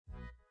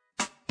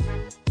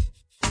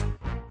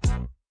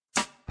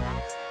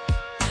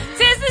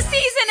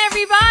Christmas season,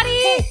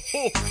 everybody.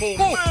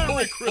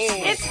 Merry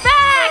Christmas. It's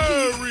back.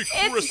 Merry It's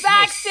Christmas.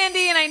 back,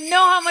 Cindy, and I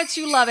know how much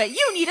you love it.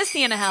 You need a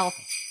Santa help.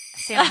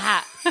 Santa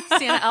hat.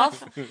 Santa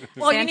elf.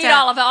 Well, you need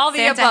all of it, all the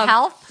Santa above.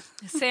 health.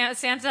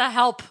 Santa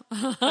help.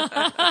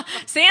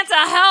 Santa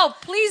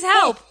help. Please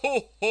help. Ho,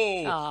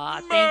 ho.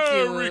 Aw, thank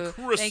you. Merry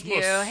Christmas. Thank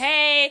you.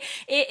 Hey,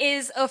 it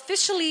is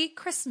officially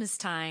Christmas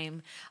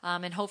time.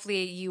 And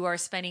hopefully you are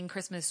spending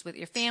Christmas with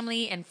your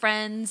family and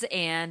friends.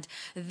 And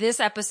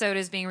this episode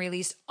is being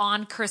released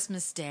on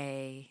Christmas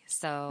Day.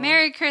 So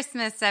Merry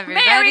Christmas,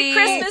 everybody. Merry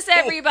Christmas,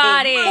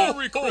 everybody.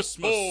 Merry Christmas.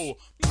 Merry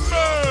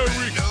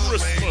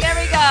Christmas. There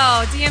we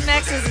go.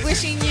 DMX is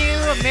wishing you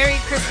a Merry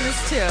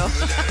Christmas too.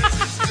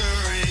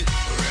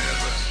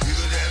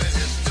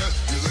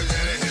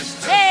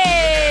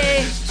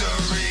 Hey!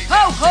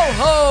 Ho, ho,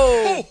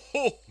 ho! Ho,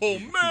 ho, ho.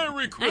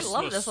 Merry I Christmas.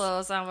 love this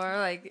little song. We're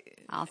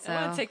like, Also,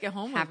 I want to take it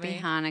home Happy with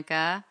me.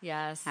 Hanukkah.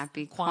 Yes.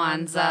 Happy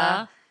Kwanzaa.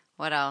 Kwanzaa.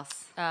 What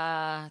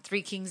else?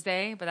 Three Kings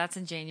Day, but that's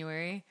in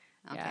January.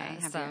 Okay, Yeah,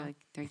 happy so like,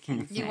 Three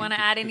Kings. you Day. want to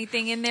add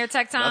anything in there,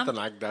 Tech Tom?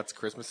 Nothing. That's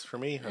Christmas for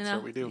me. That's No?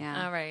 what we do.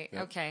 Yeah. All right.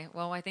 Yep. Okay.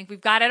 Well, I think we've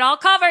got it all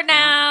covered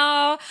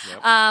now.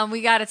 Yep.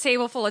 We got a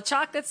table full of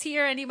chocolates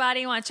here.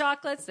 Anybody want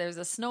chocolates? There's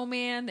a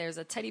snowman. There's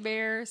a teddy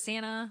bear.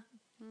 Santa.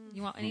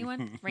 You want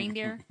anyone?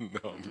 Reindeer? No,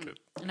 I'm good.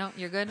 No,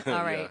 you're good. All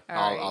right. Yeah.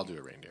 All right. I'll do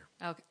a reindeer.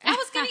 Okay. I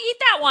was going to eat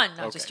that one.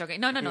 No, Okay. just joking.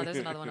 No. There's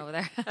another one over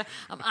there.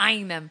 I'm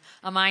eyeing them.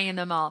 I'm eyeing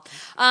them all.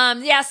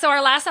 Yeah. So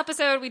our last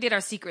episode, we did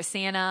our Secret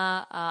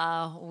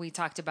Santa. We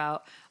talked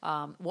about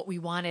what we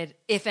wanted,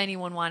 if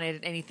anyone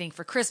wanted anything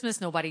for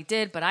Christmas. Nobody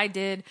did, but I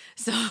did.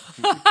 So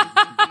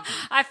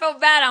I felt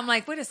bad. I'm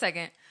like, wait a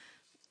second.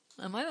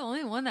 Am I the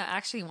only one that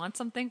actually wants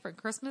something for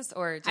Christmas,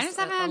 or just I just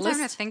a haven't had time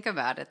to list? think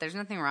about it. There's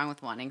nothing wrong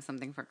with wanting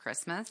something for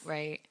Christmas.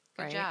 Right.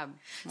 Good right. job.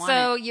 So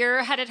Want it.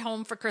 you're headed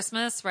home for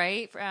Christmas,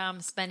 right?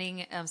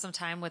 Spending some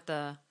time with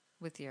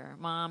your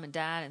mom and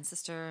dad and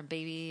sister and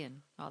baby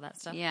and all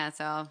that stuff. Yeah,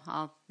 so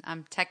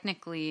I'm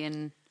technically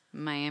in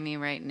Miami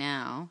right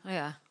now.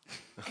 Yeah.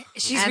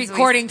 She's As we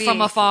recording from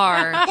speak.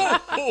 afar. Ho,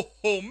 ho,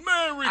 ho.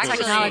 Merry Christmas.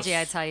 Technology,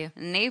 I tell you.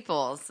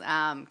 Naples,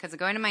 because I'm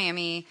going to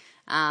Miami,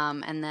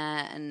 and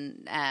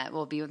then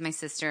we'll be with my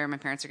sister. My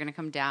parents are going to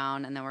come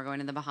down, and then we're going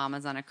to the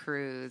Bahamas on a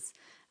cruise.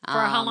 For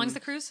how long's the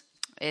cruise?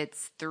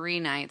 It's 3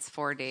 nights,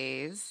 4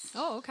 days,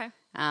 Oh, okay.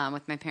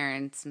 with my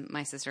parents,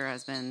 my sister,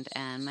 husband,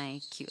 and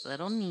my cute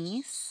little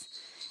niece.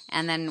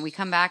 And then we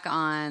come back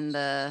on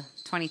the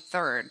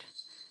 23rd.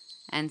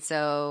 And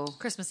so,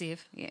 Christmas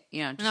Eve. just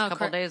a No,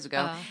 couple days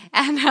ago. oh.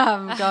 And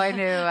going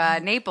to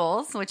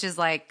Naples, which is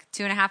like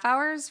 2.5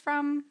 hours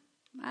from,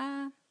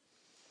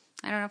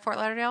 Fort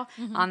Lauderdale,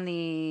 on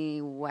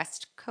the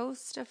west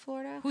coast of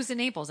Florida. Who's in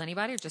Naples?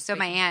 Anybody or just So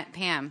my Aunt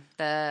Pam,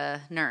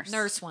 the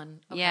nurse one?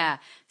 Okay. Yeah.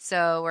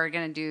 So we're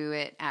going to do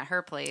it at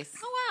her place.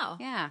 Oh wow.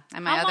 Yeah.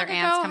 And my How other long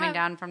aunt's ago coming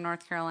down from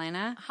North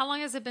Carolina. How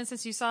long has it been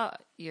since you saw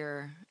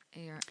your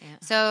aunt?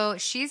 So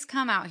she's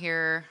come out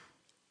here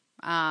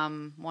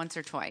once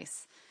or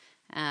twice.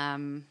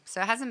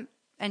 So it hasn't,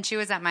 and she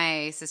was at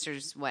my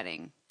sister's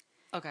wedding.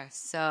 Okay.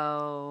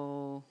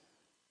 So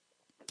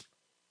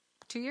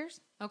 2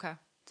 years, Okay.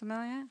 something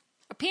like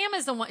that. Pam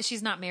is the one.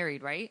 She's not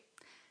married, right?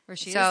 Or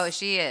she So is?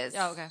 she is.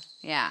 Oh, okay.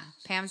 Yeah.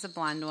 Pam's the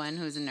blonde one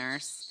who's a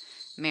nurse,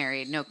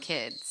 married, no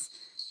kids.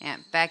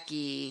 Aunt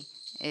Becky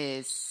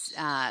is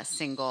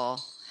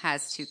single,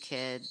 has 2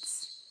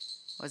 kids,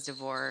 was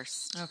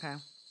divorced. Okay.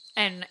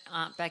 And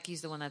Aunt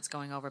Becky's the one that's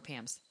going over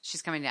Pam's.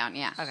 She's coming down,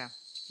 yeah. Okay.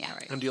 Yeah. All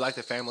right. And do you like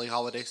the family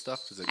holiday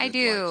stuff? Is it I good,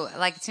 do.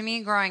 Like, to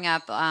me, growing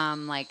up,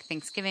 like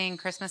Thanksgiving,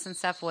 Christmas and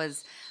stuff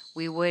was,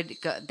 we would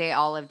go, they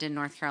all lived in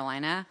North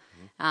Carolina,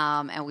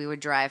 and we would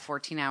drive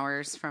 14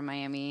 hours from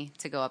Miami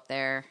to go up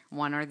there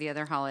one or the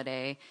other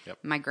holiday. Yep.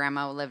 My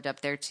grandma lived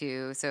up there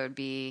too, so it would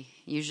be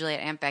usually at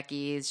Aunt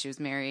Becky's. She was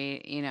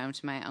married,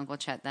 to my Uncle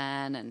Chet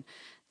then, and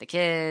the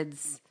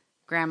kids,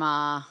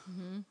 grandma.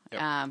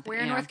 Yep. Where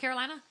in North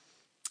Carolina?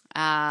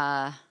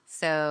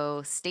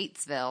 So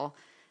Statesville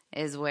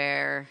is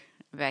where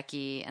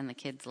Becky and the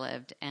kids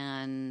lived,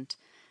 and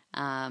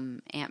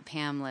Aunt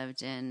Pam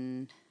lived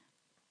in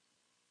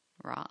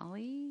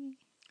Raleigh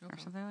or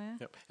something like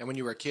that. Yep. And when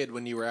you were a kid,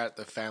 when you were at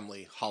the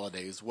family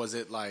holidays, was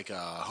it like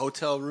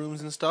hotel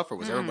rooms and stuff, or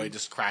was everybody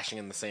just crashing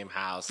in the same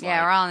house? Yeah,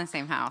 like we're all in the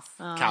same house.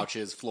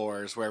 couches,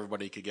 floors, where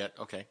everybody could get.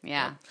 Okay.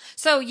 Yeah.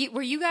 So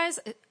were you guys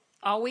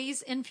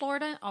always in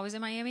Florida? Always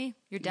in Miami?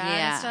 Your dad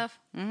Yeah. and stuff?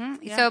 hmm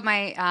Yeah. So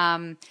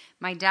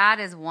my dad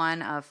is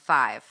one of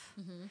 5,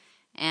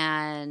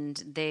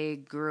 and they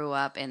grew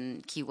up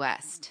in Key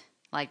West.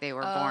 Like they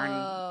were born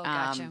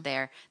gotcha.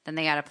 there. Then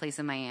they got a place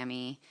in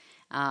Miami,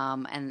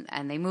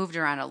 and they moved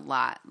around a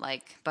lot.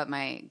 Like, but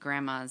my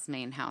grandma's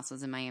main house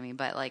was in Miami.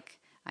 But like,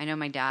 I know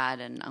my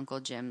dad and Uncle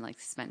Jim like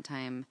spent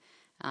time.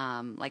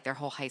 Like their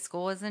whole high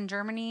school was in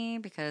Germany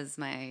because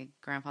my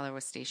grandfather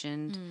was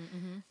stationed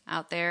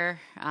out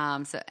there.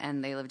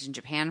 And they lived in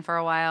Japan for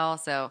a while.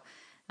 So,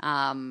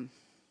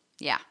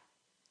 yeah,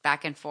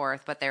 back and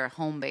forth. But their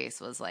home base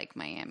was like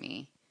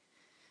Miami.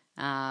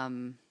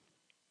 And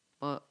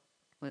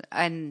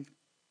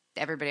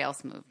everybody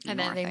else moved And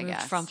north, then they I moved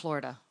guess. from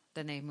Florida.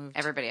 Then they moved.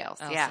 Everybody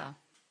else, Also. yeah.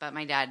 But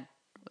my dad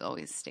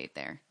always stayed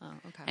there. Oh,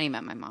 okay. And he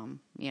met my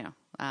mom,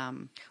 What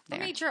there.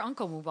 made your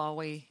uncle move all the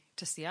way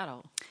to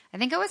Seattle? I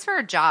think it was for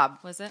a job.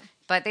 Was it?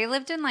 But they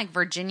lived in like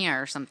Virginia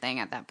or something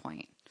at that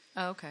point.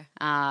 Oh, okay.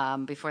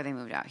 Before they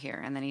moved out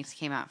here. And then he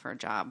came out for a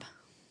job.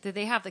 Did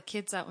they have the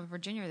kids out in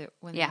Virginia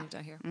when they moved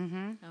out here?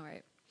 Mm-hmm. All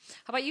right.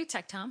 How about you,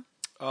 Tech Tom?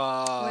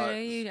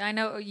 I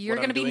know you're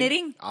going to be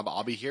knitting.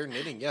 I'll be here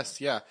knitting. Yes,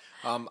 yeah.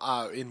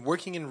 In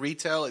working in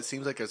retail, it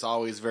seems like it's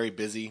always very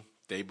busy.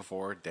 Day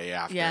before, day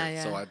after.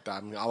 Yeah. So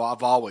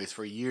I've always,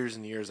 for years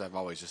and years, I've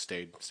always just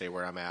stay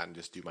where I'm at and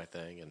just do my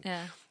thing. And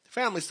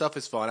family stuff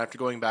is fun. After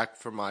going back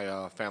for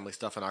my family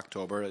stuff in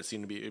October,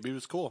 it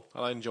was cool.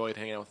 I enjoyed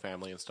hanging out with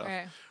family and stuff.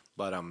 Right.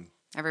 But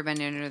Ever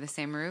been under the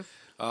same roof?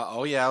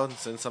 oh yeah, and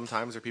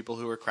sometimes there are people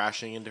who are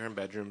crashing in different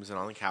bedrooms and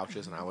on the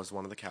couches, and I was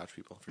one of the couch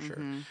people for sure.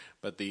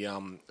 But the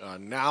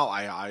now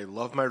I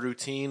love my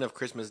routine of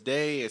Christmas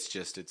Day.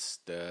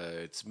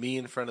 It's me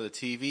in front of the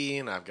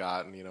TV, and I've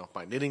got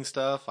my knitting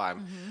stuff. I've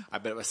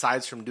been,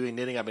 aside from doing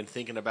knitting, I've been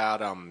thinking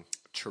about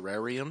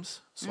terrariums.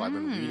 So I've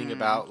been reading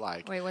about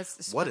Wait,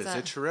 what is that?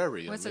 a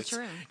terrarium? What's a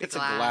terrarium? It's a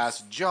Glass.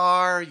 glass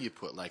jar. You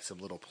put like some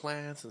little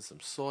plants and some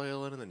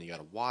soil in it, and then you got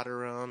to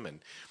water them. And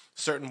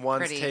certain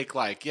ones Pretty. take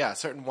like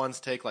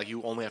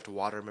you only have to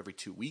water them every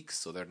 2 weeks,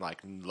 so they're like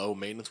low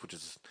maintenance,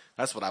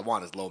 that's what I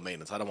want is low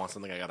maintenance. I don't want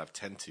something I got to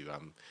attend to. I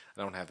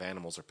don't have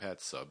animals or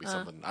pets, so it'd be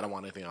something I don't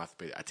want anything I have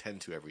to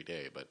attend to every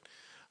day. But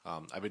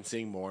I've been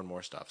seeing more and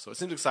more stuff, so it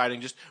seems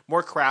exciting. Just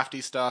more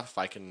crafty stuff. If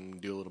I can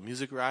do a little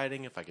music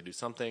writing, if I could do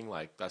something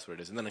like that's what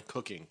it is. And then in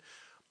cooking,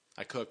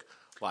 I cook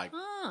like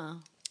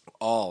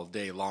all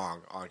day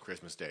long on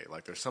Christmas Day.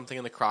 Like there's something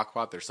in the crock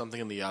pot, there's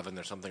something in the oven,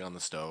 there's something on the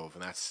stove,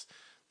 and that's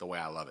the way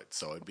I love it.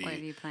 So it'd be. What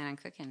do you plan on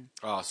cooking?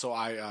 So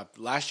I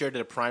last year did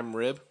a prime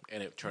rib,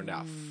 and it turned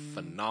out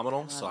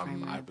phenomenal. So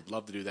I would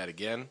love to do that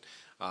again.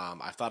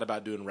 I thought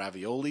about doing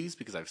raviolis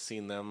because I've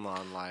seen them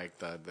on like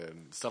the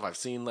stuff I've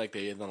seen. Like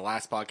in the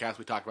last podcast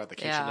we talked about the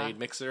KitchenAid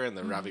mixer and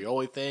the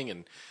ravioli thing,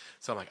 and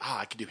so I'm like,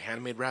 I could do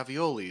handmade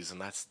raviolis,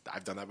 and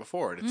I've done that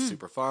before, and it's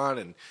super fun.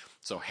 And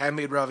so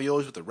handmade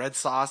raviolis with the red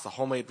sauce, the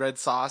homemade red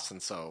sauce,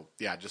 and so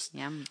just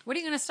Yum. What are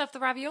you going to stuff the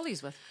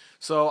raviolis with?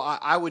 so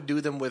I would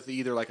do them with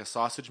either like a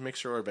sausage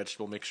mixture or a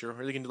vegetable mixture,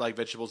 or you can do like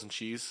vegetables and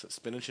cheese.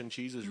 Spinach and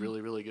cheese is really,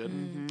 really good.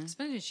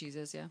 Spinach and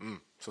cheeses, yeah.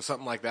 So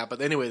something like that.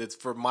 But anyway, that's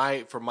for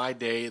my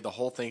day. The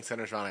whole thing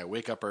centers around I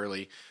wake up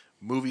early.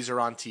 Movies are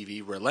on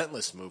TV,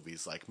 relentless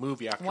movies, like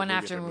movie after One movie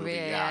after movie,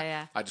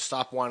 yeah. I just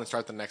stop one and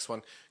start the next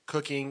one.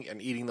 Cooking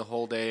and eating the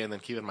whole day, and then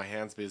keeping my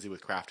hands busy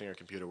with crafting or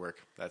computer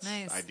work. That's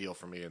Nice. ideal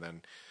for me. And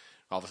then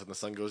all of a sudden the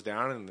sun goes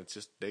down, and it's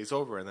just day's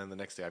over, and then the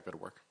next day I've got to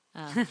work.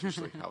 That's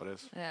usually how it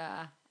is.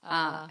 Yeah.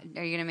 Are you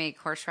going to make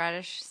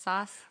horseradish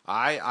sauce?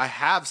 I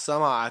have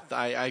some.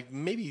 I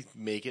maybe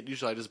make it.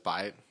 Usually I just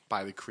buy it.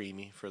 Buy the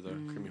creamy for the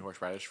creamy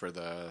horseradish for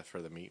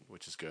the meat,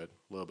 which is good.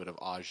 A little bit of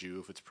au jus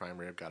if it's prime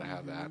rib. Got to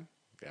have that.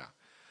 Yeah.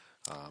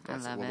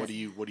 love what it.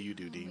 do you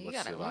do, Dee? You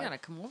What's the vibe? gotta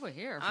come over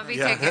here. I'll be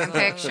taking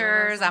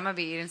pictures. I'm going to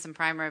be eating some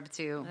prime rib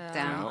too.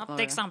 Down. I'll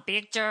take some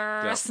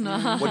pictures.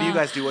 Yeah. What do you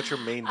guys do? What's your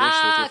main dish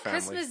with your family?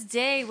 Christmas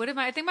Day.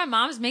 I think my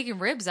mom's making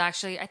ribs,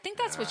 actually. I think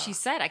that's what she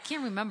said. I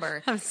can't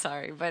remember. I'm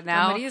sorry, but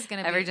now Maria's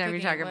gonna be every time you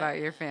cooking talk what? about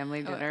your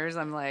family dinners,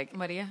 I'm like,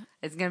 Maria?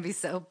 it's going to be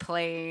so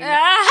plain. Wait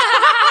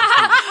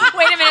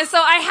a minute. So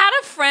I had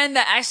a friend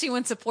that actually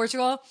went to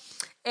Portugal,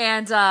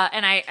 and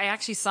I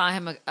actually saw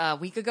him a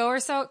week ago or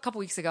so, a couple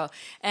weeks ago.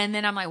 And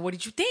then I'm like, what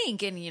did you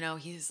think? And,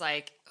 he's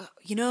like,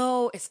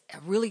 it's a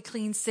really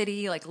clean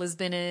city like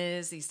Lisbon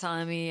is. He's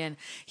telling me. And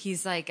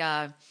he's like,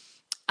 I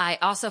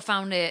also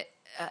found it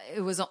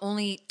was the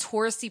only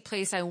touristy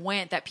place I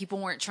went that people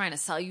weren't trying to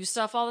sell you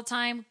stuff all the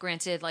time.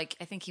 Granted, like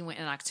I think he went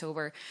in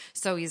October.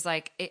 So he's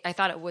like, I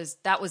thought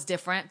that was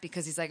different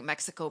because he's like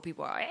Mexico.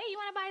 People are, hey, you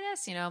want to buy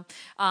this?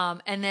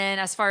 And then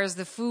as far as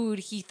the food,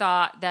 he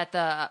thought that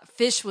the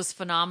fish was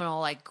phenomenal,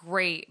 like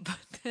great. But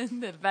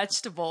then the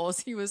vegetables,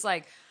 he was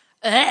like,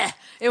 they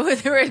were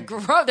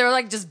gross. They were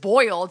like just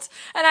boiled.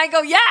 And I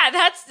go,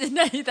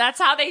 yeah, that's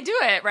how they do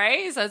it.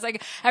 Right. So it's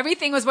like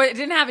everything it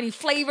didn't have any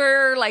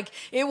flavor. Like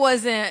it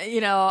wasn't,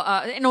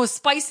 no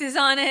spices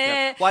on it.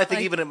 Yeah. Well, I think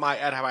like, even at my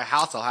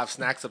house, I'll have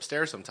snacks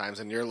upstairs sometimes,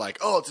 and you're like,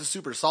 oh, it's a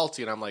super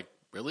salty. And I'm like,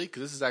 really?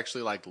 Because this is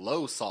actually like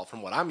low salt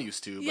from what I'm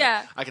used to. But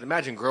yeah. I can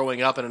imagine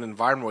growing up in an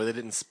environment where they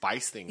didn't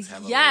spice things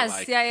heavily. Yes.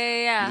 Like,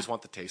 Yeah. You just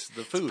want the taste of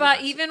the food.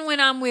 But even when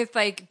I'm with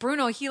like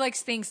Bruno, he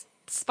likes things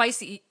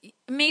spicy,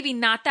 maybe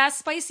not that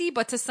spicy,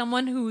 but to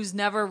someone who's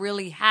never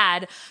really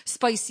had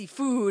spicy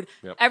food,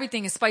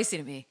 everything is spicy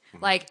to me.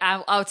 Mm-hmm. Like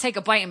I'll take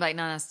a bite and be like,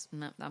 no,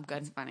 I'm good.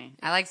 It's funny.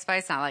 I like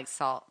spice, I like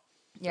salt.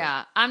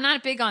 Yeah, I'm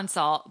not big on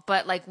salt,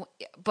 but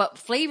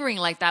flavoring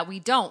like that,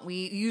 we don't.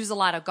 We use a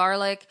lot of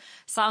garlic,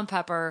 salt and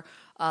pepper,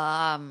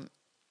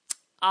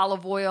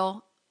 olive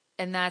oil,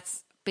 and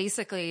that's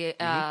basically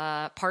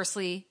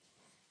parsley,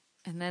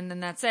 and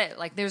then that's it.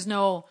 Like there's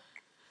no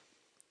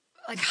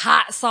like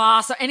hot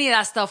sauce or any of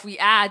that stuff we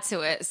add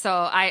to it. So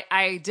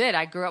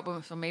I grew up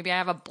with, so maybe I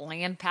have a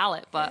bland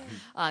palate, but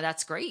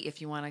that's great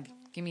if you want to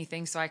give me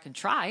things so I can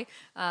try.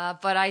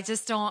 But I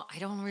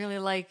don't really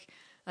like,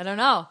 I don't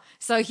know.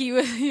 So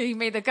he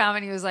made the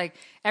comment, he was like,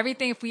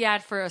 everything if we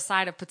add for a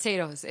side of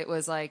potatoes, it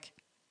was like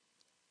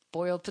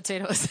boiled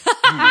potatoes.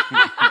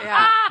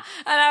 Yeah.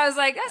 And I was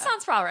like, that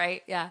sounds probably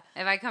right. Yeah.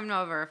 If I come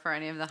over for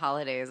any of the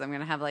holidays, I'm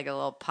going to have like a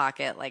little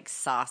pocket like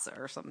sauce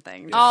or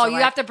something. Oh, So, you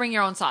like, have to bring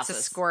your own to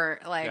sauces.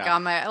 squirt like Yeah.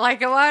 on my, like,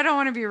 well, I don't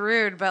want to be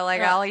rude, but like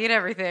Yeah. I'll eat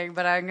everything,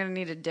 but I'm going to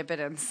need to dip it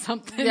in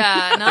something.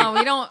 Yeah, no,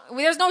 we don't.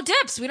 There's no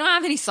dips. We don't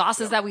have any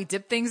sauces that we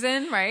dip things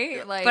in,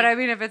 right? Like, But I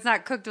mean, if it's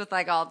not cooked with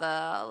like all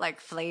the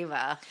like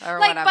flavor or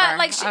like, whatever. but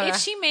like, I don't if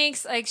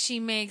know. she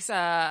makes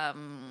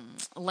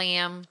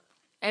lamb,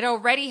 it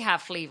already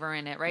have flavor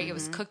in it, right? It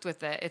was cooked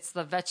with it. It's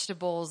the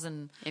vegetables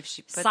and If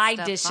she puts side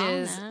stuff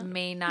dishes on it.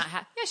 may not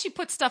have. Yeah, she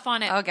puts stuff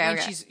on it Okay, when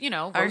okay. she's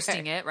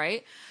roasting it,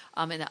 right?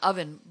 In the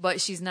oven,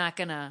 but she's not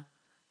gonna.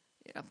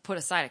 Put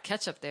a side of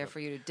ketchup there for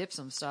you to dip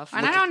some stuff.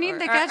 And I don't need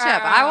the Or-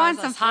 ketchup. or I want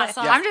some hot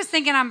flavor. sauce. I'm just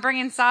thinking I'm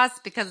bringing sauce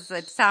because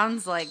it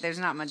sounds like there's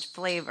not much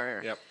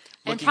flavor. Yep.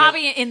 And Looking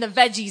probably in the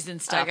veggies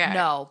and stuff, Okay.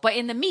 no. But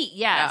in the meat,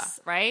 yes,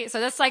 right? So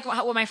that's like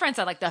what my friend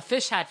said, like the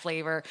fish had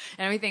flavor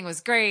and everything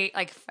was great.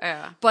 Like,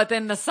 Yeah. but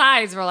then the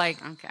sides were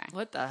like, Okay.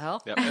 what the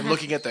hell? Yep. And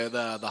looking at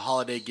the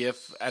holiday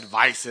gift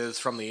advice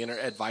from the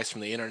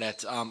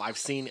internet, I've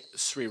seen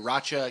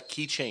sriracha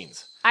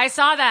keychains. I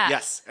saw that.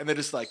 Yes, and they're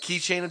just like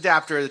keychain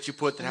adapter that you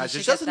put that has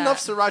should just get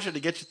enough that. sriracha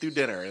to get you through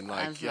dinner, and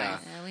like That's yeah, nice.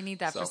 Yeah, we need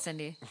that So- for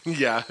Cindy.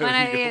 yeah.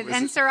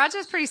 And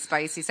sriracha's pretty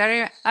spicy.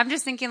 So I'm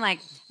just thinking like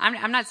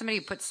I'm not somebody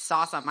who puts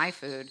sauce on my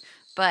food,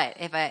 but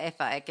if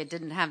I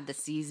didn't have the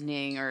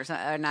seasoning or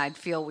something, and I'd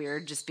feel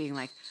weird just being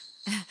like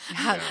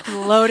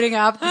loading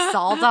up the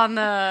salt on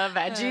the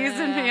veggies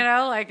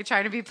and like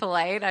trying to be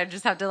polite. I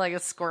just have to like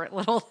squirt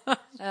little.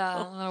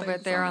 A little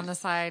bit there on the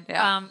side.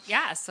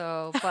 Yeah.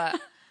 So, but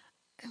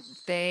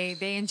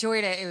they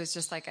enjoyed it. It was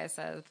just like I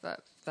said,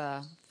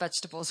 the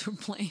vegetables were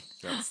plain.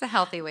 It's the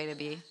healthy way to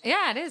be.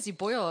 Yeah, it is. You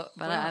boil,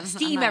 I'm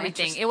steam not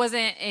everything. interested. It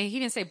wasn't. He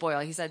didn't say boil.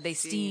 He said they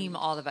steam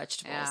all the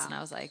vegetables, Yeah. and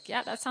I was like,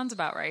 yeah, that sounds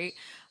about right.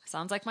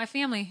 Sounds like my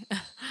family.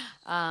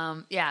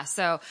 Yeah.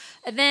 So,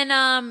 and then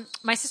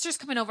my sister's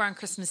coming over on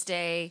Christmas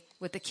Day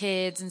with the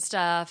kids and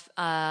stuff.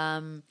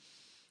 And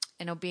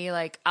it'll be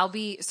like I'm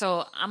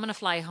gonna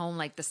fly home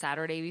like the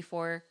Saturday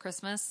before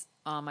Christmas.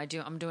 I'm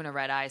doing a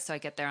red eye, so I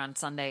get there on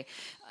Sunday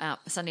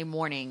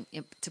morning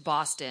to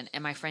Boston,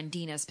 and my friend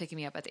Dina's picking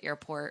me up at the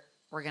airport.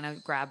 We're gonna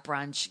grab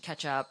brunch,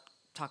 catch up,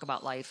 talk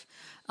about life,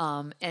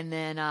 and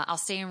then I'll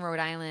stay in Rhode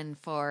Island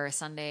for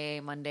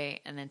Sunday, Monday,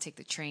 and then take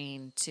the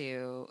train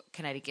to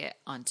Connecticut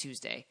on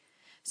Tuesday,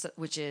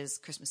 which is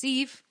Christmas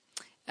Eve,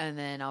 and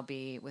then I'll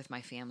be with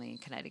my family in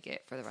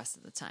Connecticut for the rest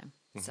of the time.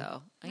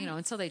 So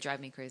until they drive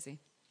me crazy.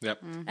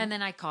 Yep. And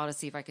then I called to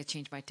see if I could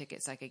change my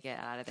ticket so I could get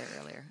out of there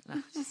earlier.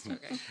 No, it's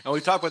okay. And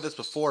we talked about this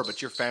before,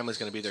 but your family's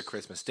going to be there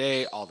Christmas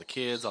Day. All the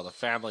kids, all the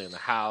family in the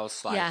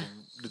house. Like, Yeah.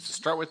 Does it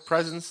start with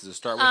presents? Does it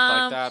start with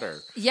like that, or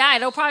Yeah,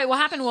 it'll probably what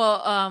happened.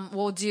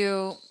 We'll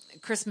do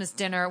Christmas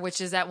dinner, which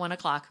is at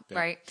 1:00,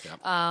 right? Yep.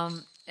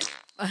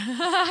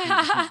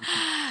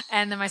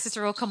 And then my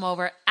sister will come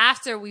over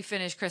after we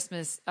finish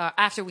Christmas.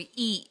 After we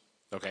eat,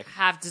 Okay.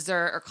 have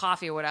dessert or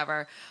coffee or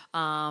whatever.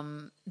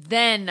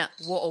 Then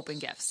we'll open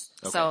gifts.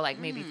 Okay. So like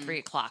maybe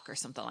 3:00 or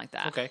something like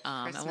that. Okay.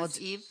 And we'll Christmas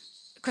Eve.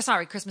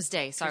 Christmas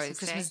Day. Sorry, Christmas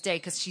Christmas Day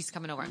because she's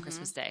coming over on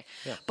Christmas Day.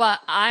 Yeah.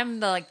 But I'm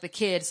the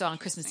kid, so on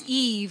Christmas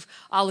Eve,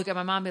 I'll look at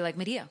my mom and be like,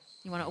 Medea,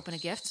 you want to open a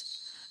gift?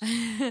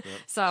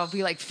 So I'll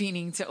be like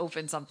fiending to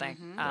open something.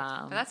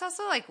 But that's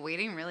also like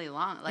waiting really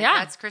long. Like Yeah.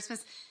 that's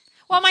Christmas.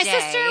 Well, my Day,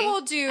 sister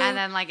will do and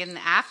then like in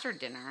the after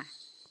dinner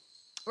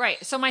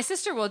right. So my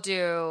sister will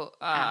do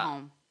at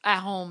home. At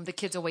home, the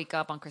kids will wake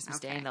up on Christmas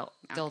Day Okay. and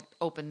they'll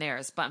open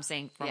theirs. But I'm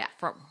saying Yeah.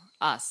 from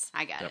us.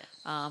 I got it.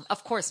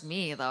 Of course,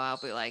 me though, I'll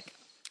be like,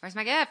 Where's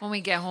my gift? when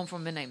we get home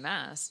from midnight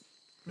mass,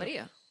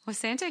 Maria, Was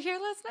Santa here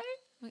last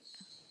night?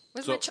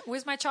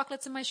 where's my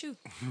chocolates in my shoe?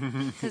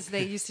 Because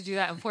they used to do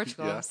that in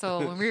Portugal. Yeah. So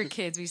when we were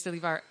kids, we used to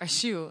leave our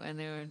shoe,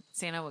 and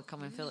Santa would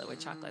come and fill it with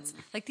chocolates,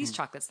 like these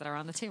chocolates that are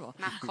on the table.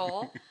 Not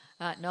Cole.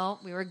 No,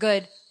 we were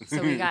good,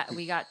 so we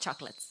got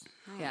chocolates.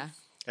 Yeah.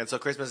 And so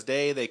Christmas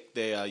Day,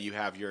 they you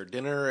have your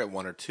dinner at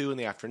 1 or 2 in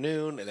the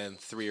afternoon, and then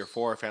 3 or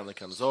 4 family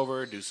comes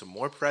over, do some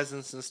more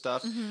presents and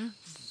stuff.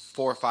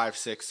 4, 5,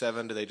 6,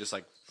 7. Do they just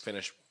like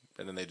finish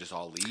and then they just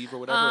all leave or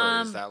whatever,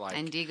 or is that like?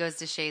 And D goes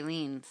to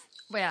Shailene's.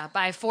 But yeah,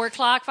 by 4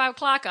 o'clock, 5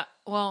 o'clock.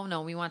 Well,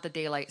 no, we want the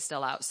daylight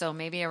still out, so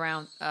maybe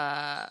around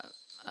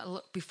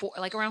before,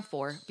 like around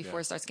 4,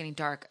 before it starts getting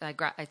dark.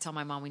 I tell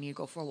my mom we need to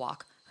go for a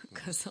walk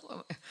because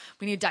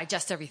we need to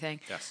digest everything.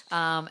 Yes.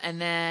 And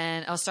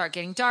then I'll start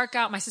getting dark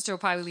out. My sister will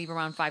probably leave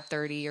around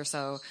 5:30 or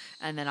so,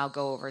 and then I'll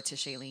go over to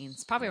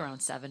Shailene's probably around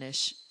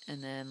 7ish,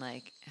 and then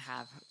like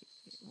have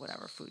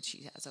whatever food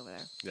she has over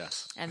there.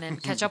 Yes. And then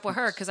catch up with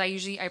her because I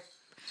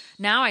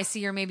Now I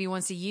see her maybe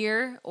once a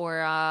year,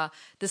 or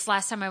this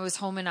last time I was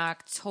home in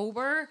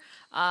October,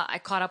 I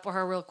caught up with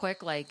her real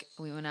quick. Like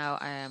we went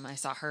out, I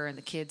saw her and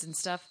the kids and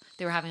stuff.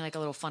 They were having like a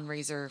little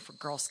fundraiser for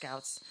Girl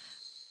Scouts,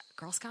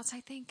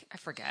 I think. I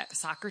forget.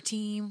 Soccer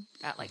team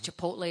at like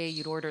Chipotle.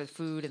 You'd order the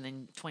food and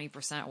then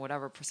 20% or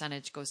whatever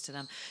percentage goes to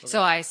them. Okay.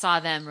 So I saw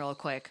them real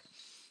quick.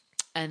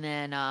 And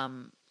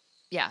then,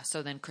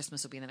 so then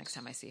Christmas will be the next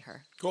time I see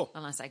her. Cool.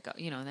 Unless I go,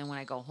 and then when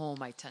I go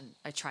home,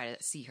 I try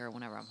to see her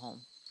whenever I'm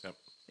home. Yep.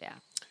 Yeah.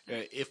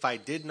 If I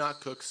did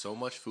not cook so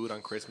much food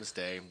on Christmas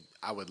Day,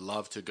 I would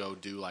love to go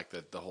do like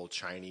the whole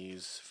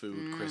Chinese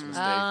food Christmas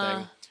Day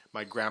thing.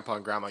 My grandpa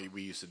and grandma,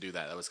 we used to do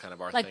that. That was kind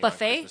of our like thing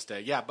buffet? on Christmas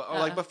Day. Yeah, but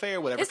like buffet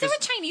or whatever. Is there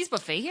a Chinese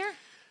buffet here?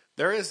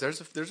 There is. There's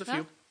a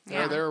few.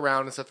 Yeah. They're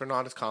around, except they're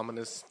not as common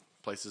as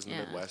places in the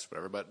Midwest,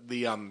 whatever. But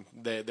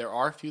there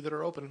are a few that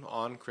are open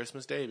on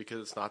Christmas Day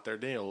because it's not their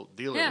deal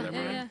or whatever.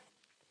 Yeah.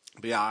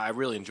 But yeah, I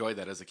really enjoyed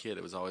that as a kid.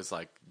 It was always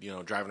like,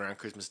 driving around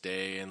Christmas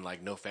Day and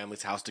like no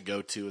family's house to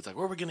go to. It's like,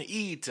 where are we going to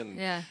eat? And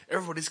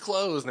everybody's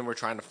closed. And then we're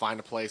trying to find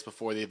a place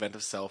before the event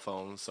of cell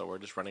phones. So we're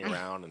just running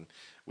around and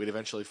we'd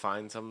eventually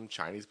find some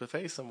Chinese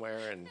buffet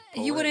somewhere. And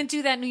you wouldn't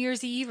do that New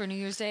Year's Eve or New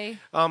Year's Day?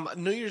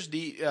 New Year's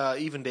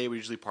even day, we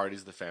usually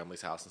parties at the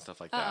family's house and stuff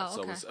like that. Oh,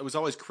 so okay. it was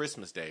always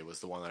Christmas Day was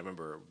the one I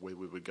remember we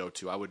would go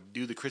to. I would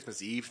do the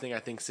Christmas Eve thing. I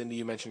think, Cindy,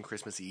 you mentioned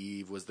Christmas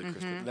Eve was the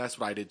Christmas. And that's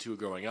what I did too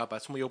growing up.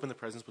 That's when we opened the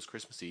presents was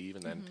Christmas Eve.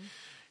 And then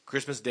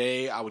Christmas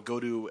Day, I would go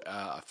to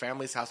a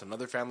family's house,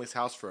 another family's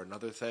house for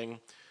another thing.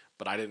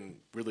 But I didn't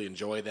really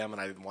enjoy them,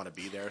 and I didn't want to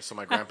be there. So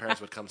my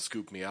grandparents would come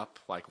scoop me up,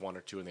 like 1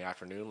 or 2 in the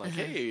afternoon, like,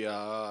 "Hey,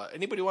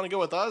 anybody want to go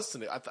with us?"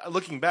 And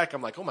looking back,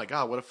 I'm like, "Oh my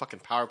god, what a fucking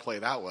power play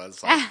that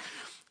was!" Like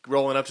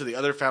rolling up to the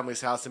other family's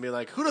house and being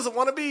like, "Who doesn't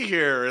want to be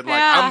here?" And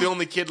like, I'm the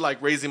only kid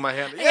like raising my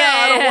hand.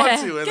 I don't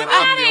want to. And Get then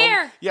out of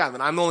here. and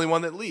then I'm the only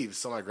one that leaves.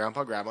 So my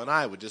grandpa, grandma, and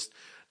I would just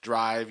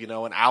drive,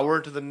 an hour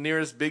to the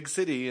nearest big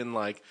city and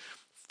like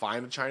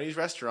find a Chinese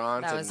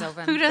restaurant. That was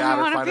open. Who doesn't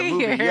want to be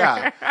here?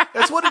 Yeah,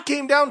 that's what it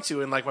came down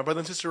to. And like my brother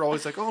and sister are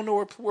always like, "Oh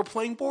no, we're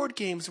playing board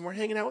games and we're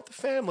hanging out with the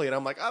family." And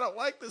I'm like, "I don't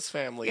like this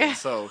family." And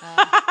so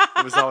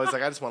it was always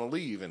like, I just want to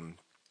leave.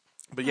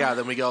 But yeah,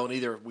 then we go and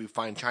either we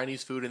find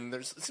Chinese food, and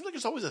it seems like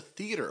there's always a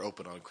theater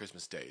open on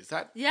Christmas Day. Is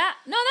that? Yeah.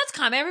 No, that's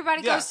common.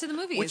 Everybody goes to the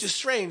movies. Which is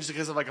strange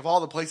because of all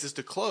the places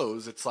to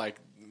close, it's like,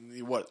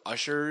 what,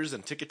 ushers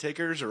and ticket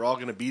takers are all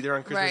going to be there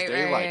on Christmas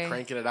Day, like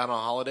cranking it out on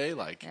a holiday.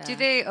 Like, Do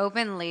they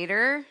open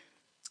later?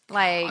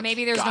 Like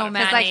maybe there's no because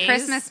matinees. like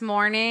Christmas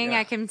morning,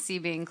 I can see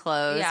being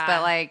closed,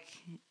 but like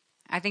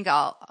I think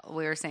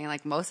we were saying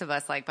like most of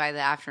us like by the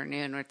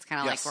afternoon, it's kind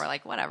of like we're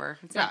like whatever.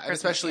 It's not and Christmas,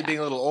 especially being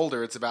a little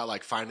older, it's about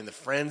like finding the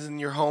friends in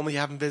your home that you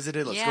haven't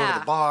visited. Let's go to Yeah.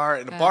 the bar,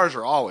 and the bars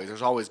are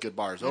there's always good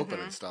bars open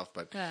and stuff.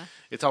 But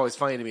it's always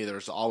funny to me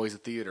there's always a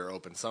theater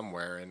open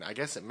somewhere, and I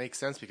guess it makes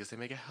sense because they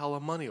make a hell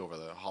of money over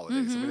the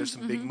holidays. I mean, there's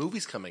some big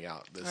movies coming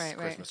out this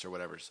Christmas or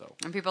whatever. So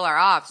and people are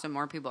off, so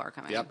more people are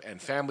coming. Yep,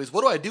 and families.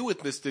 What do I do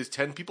with this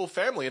 10-people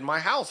family in my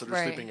house that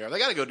are sleeping here? They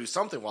got to go do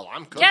something while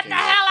I'm cooking. Get the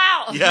hell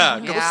out. Yeah,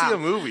 go see a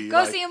movie.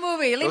 Go see a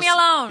movie. Leave me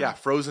alone. Yeah,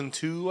 Frozen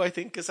 2, I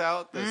think, is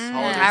out this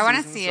holiday I want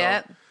to season, see so,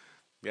 it.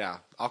 Yeah,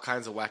 all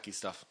kinds of wacky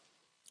stuff.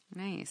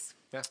 Nice.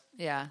 Yeah.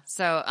 Yeah.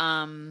 So,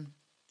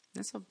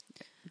 This will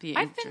be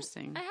I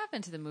interesting. have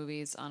been to the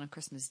movies on a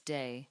Christmas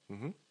Day.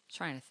 Mm-hmm.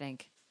 Trying to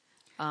think.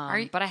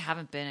 you- But I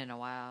haven't been in a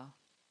while.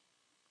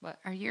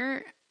 Are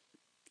your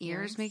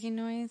ears making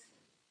noise?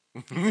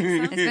 It's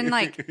been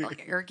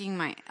like irking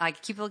my. I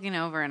keep looking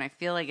over, and I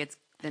feel like it's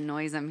the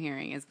noise I'm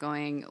hearing is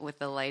going with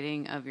the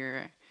lighting of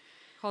your.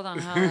 Hold on.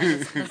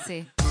 Let's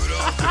see.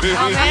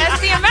 Oh, man,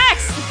 that's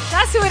DMX.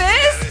 That's who it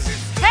is.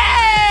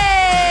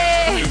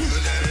 Hey!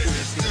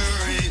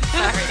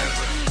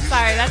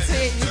 Sorry, that's who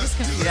you just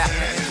confused me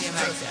with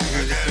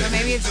DMX. Or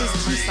maybe it's just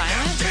too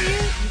silent for you?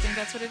 You think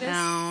that's what it is?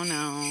 No.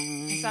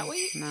 Is that what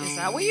you? No. Is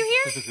that what you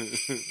hear?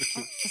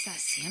 Is that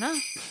Santa?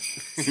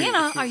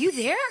 Santa, are you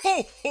there?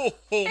 Ho, ho,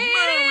 ho,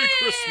 Merry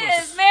Christmas.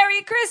 Yes,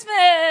 Merry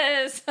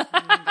Christmas.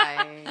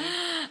 Bye.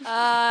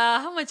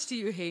 How much do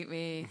you hate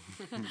me?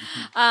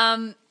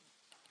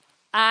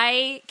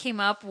 I came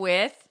up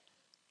with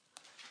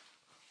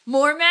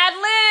more Mad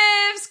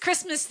Libs,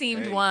 Christmas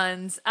themed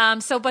ones.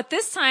 But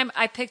this time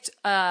I picked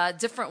a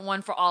different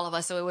one for all of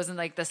us, so it wasn't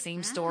like the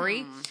same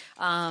story.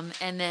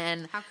 And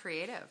then How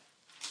creative.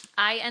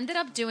 I ended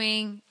up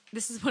doing,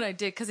 this is what I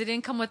did, because it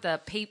didn't come with a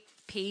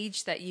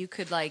page that you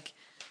could like,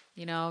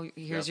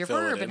 here's your fill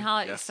it verb in. and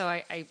how, Yeah. so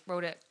I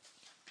wrote it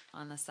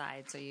on the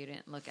side so you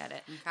didn't look at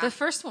it. Okay. The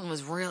first one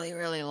was really,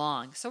 really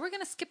long. So we're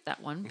going to skip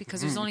that one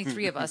because there's only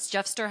 3 of us.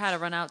 Jeff Stur had to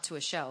run out to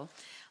a show.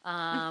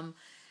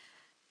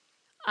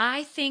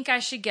 I think I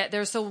should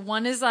so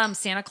one is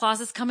Santa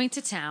Claus is Coming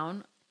to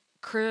Town.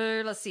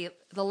 Let's see,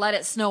 the Let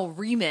It Snow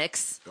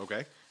remix.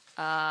 Okay.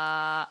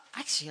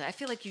 Actually, I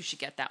feel like you should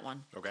get that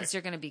one. Okay. Because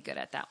you're going to be good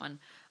at that one.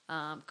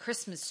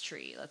 Christmas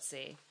Tree, let's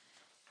see.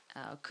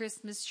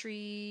 Christmas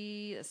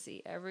Tree, let's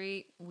see.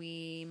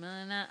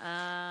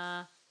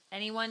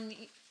 Anyone,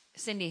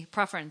 Cindy,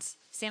 preference?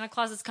 Santa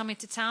Claus is Coming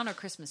to Town or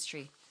Christmas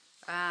Tree?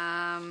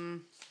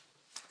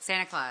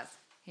 Santa Claus.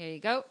 Here you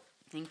go.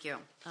 Thank you.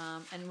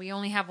 And we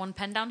only have one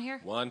pen down here.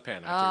 One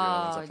pen. I took the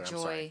other ones Oh, up there. I'm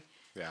joy. sorry.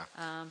 Yeah.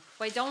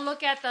 Wait, don't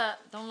look at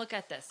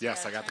this.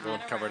 Yes, You I got to turn go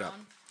that and cover it up.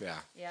 around. Yeah.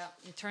 Yeah,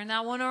 you turn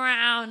that one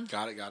around.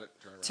 Got it. Turn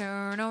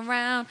Turn around.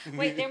 around.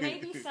 Wait, there may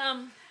be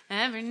some.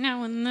 Every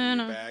now and then.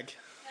 Your bag.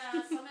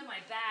 Some in my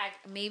bag.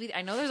 Maybe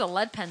I know there's a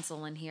lead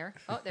pencil in here.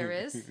 Oh, there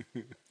is.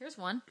 Here's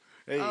one.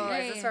 Hey. Oh,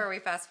 is this where we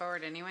fast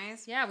forward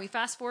anyways? Yeah, we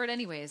fast forward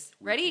anyways.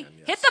 Ready? can,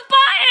 yes. Hit the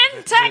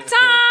button. Tech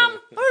time.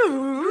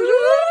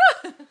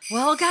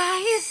 Well,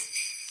 guys,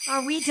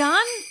 are we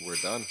done? We're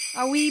done.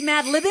 Are we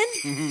Mad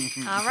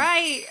Libbin'? All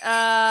right.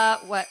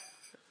 What?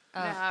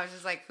 No, I was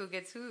just like, who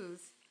gets whose?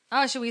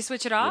 Oh, should we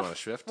switch it off? wanna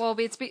shift? Well,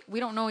 we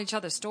don't know each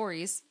other's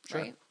stories,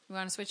 right? We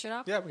want to switch it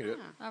up? Yeah, we can do it.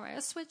 All right,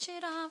 let's switch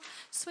it up.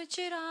 Switch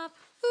it up.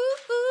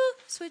 Ooh, ooh.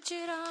 Switch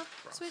it up.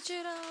 Switch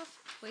it up.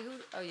 Wait, who?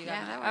 Oh, you got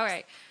Yeah, it. that All works.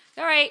 right.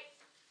 All right.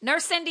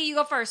 Nurse Cindy, you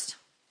go first.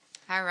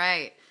 All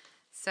right.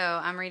 So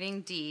I'm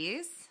reading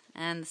D's,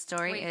 and the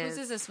story Wait, is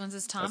whose is this? One's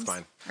this Tom's? That's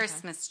fine.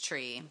 Christmas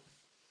tree.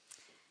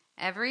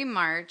 Every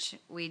March,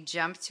 we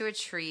jump to a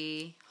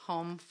tree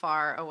home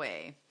far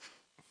away.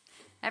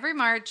 Every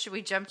March,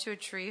 we jump to a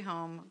tree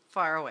home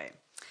far away.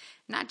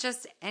 Not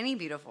just any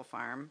beautiful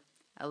farm,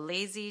 a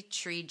lazy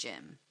tree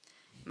gym.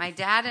 My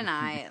dad and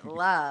I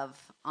love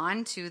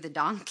onto the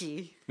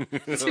donkey to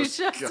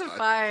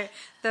justify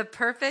the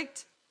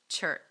perfect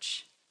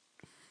church.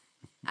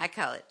 I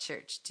call it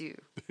church too.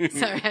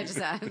 Sorry, I just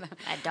added that.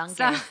 A donkey.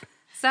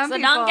 Some The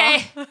people,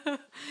 donkey.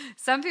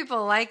 some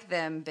people like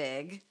them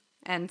big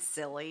and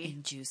silly,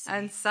 And juicy.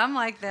 and some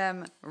like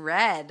them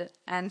red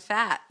and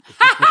fat.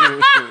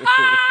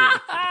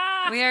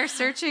 We are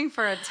searching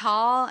for a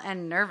tall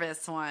and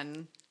nervous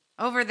one.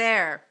 Over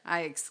there,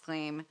 I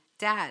exclaim.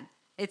 Dad,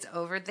 it's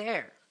over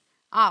there.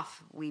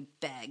 Off, we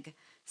beg.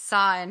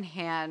 Saw in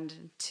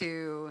hand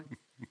to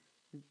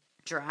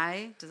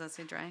dry. Does that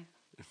say dry?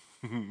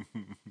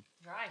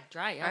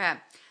 Dry. Yeah. Okay.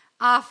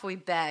 Off we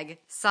beg,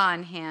 saw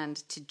in hand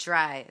to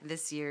dry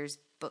this year's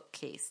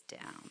bookcase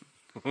down.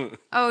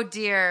 Oh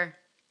dear,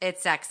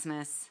 it's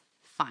Xmas,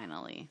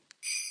 finally.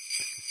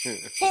 Ho,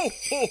 ho,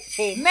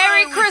 ho.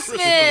 Merry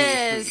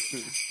Christmas.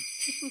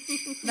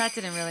 That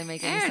didn't really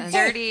make any You're a sense.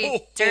 dirty, Ho,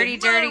 ho, dirty,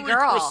 Merry dirty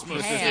girl.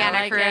 Christmas. Hey, Sienna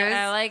I like Cruz. it.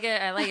 I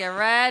like it.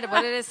 Red.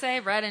 What did it say?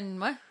 Red and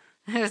what?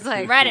 It was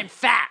like, Red and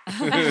fat.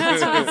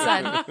 That's what it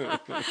said.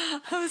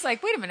 I was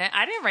like, wait a minute.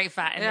 I didn't write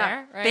fat in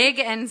there. Right? big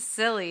and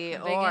silly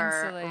and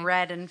or silly.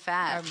 red and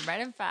fat.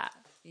 Red and fat.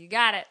 You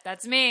got it.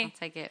 That's me.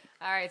 Take it.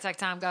 All right, Tech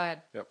Tom, go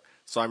ahead. Yep.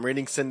 So I'm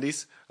reading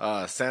Cindy's.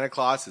 Santa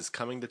Claus is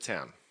coming to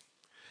town.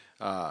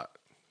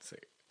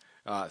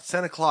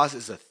 Santa Claus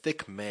is a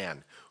thick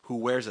man who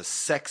wears a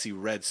sexy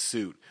red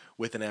suit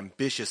with an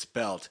ambitious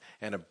belt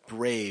and a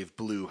brave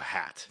blue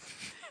hat.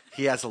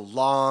 He has a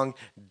long,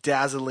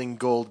 dazzling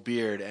gold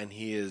beard, and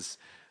he is,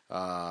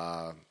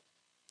 I'm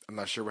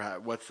not sure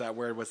what's that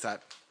word. What's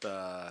that?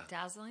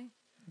 Dazzling.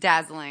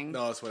 Dazzling.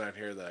 No, that's what I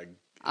hear.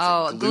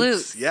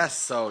 Glutes. Yes.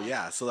 So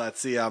yeah. So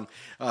that's the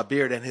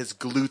beard, and his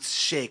glutes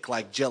shake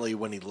like jelly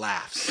when he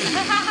laughs.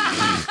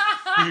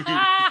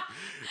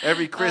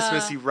 Every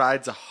Christmas, he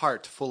rides a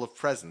cart full of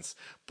presents,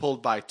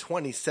 pulled by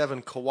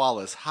 27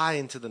 koalas high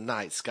into the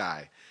night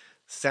sky.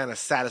 Santa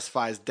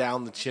satisfies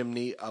down the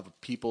chimney of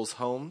people's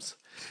homes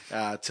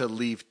to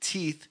leave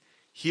teeth,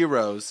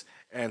 heroes,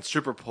 and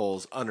stripper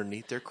poles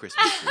underneath their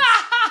Christmas trees.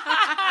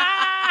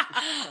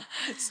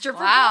 Stripper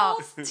Wow.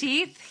 poles?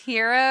 Teeth,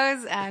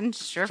 heroes, and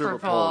stripper Stripper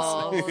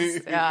poles. poles.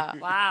 Yeah.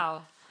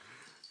 Wow.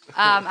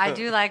 I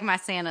do like my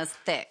Santa's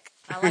thick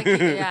I like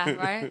it. Yeah,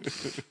 right?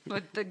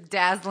 with the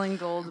dazzling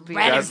gold beard.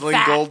 Red and Dazzling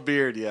fat. gold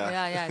beard, yeah.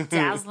 Yeah.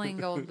 Dazzling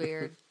gold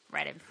beard.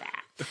 Red and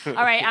fat. All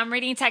right, I'm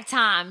reading Tech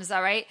Times.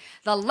 All right.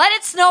 The Let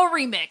It Snow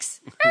remix.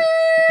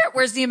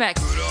 Where's DMX?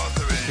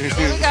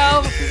 Here we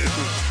go.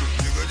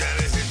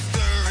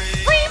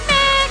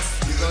 Remix.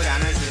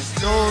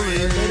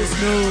 Let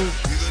us know.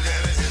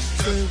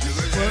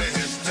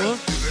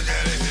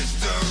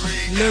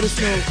 Let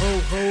us know, ho,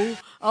 ho.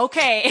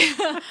 Okay.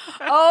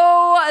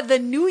 Oh, the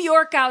New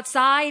York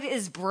outside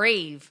is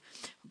brave,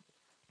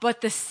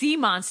 but the sea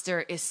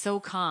monster is so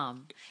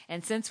calm.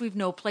 And since we've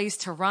no place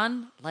to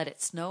run, let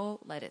it snow,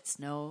 let it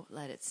snow,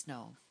 let it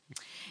snow.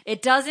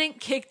 It doesn't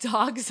kick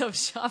dogs of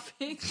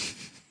shopping.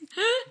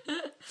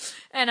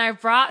 And I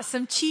brought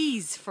some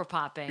cheese for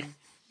popping.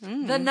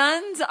 The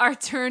nuns are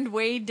turned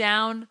way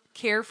down,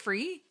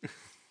 carefree.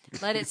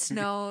 Let it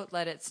snow,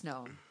 let it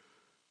snow.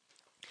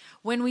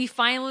 When we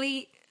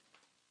finally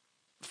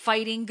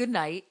fighting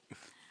goodnight,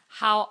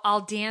 how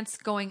I'll dance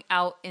going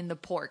out in the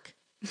pork.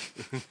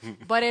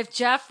 But if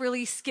Jeff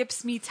really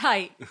skips me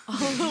tight, all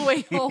the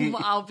way home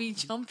I'll be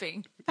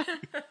jumping.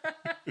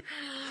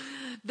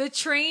 The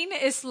train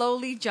is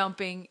slowly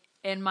jumping.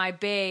 In my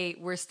bay,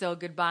 we're still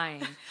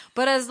goodbying.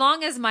 But as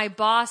long as my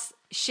boss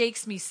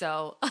shakes me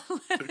so,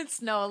 let it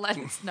snow, let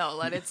it snow,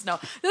 let it snow.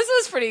 This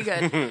was pretty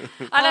good.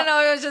 I don't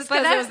know. It was just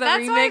because it was the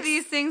that's remix. why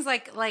these things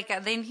like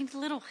they need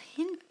little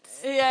hints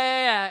notes.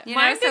 Yeah. You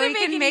Mine know, so didn't we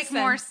can any make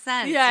more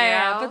sense, Yeah, you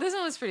yeah. know? But this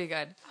one was pretty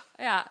good.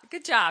 Yeah,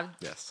 good job.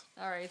 Yes.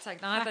 All right, it's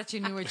like not that you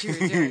knew what you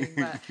were doing,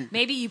 but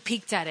maybe you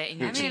peeked at it and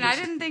you I mean, I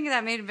didn't think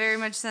that made very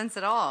much sense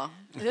at all.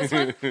 This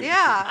one?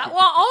 Yeah.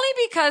 Well, only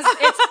because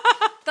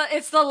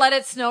it's the Let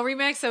It Snow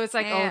remix, so it's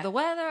like, Yeah. oh, the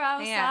weather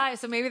outside. Yeah.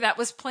 So maybe that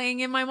was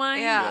playing in my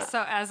mind. Yeah.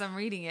 So as I'm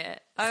reading it.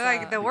 I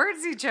like the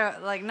words you chose.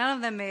 Like, none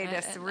of them made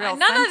a real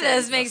None sentence. of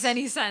this makes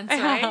any sense,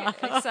 right?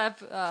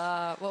 Except,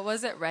 what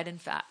was it? Red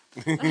and fat.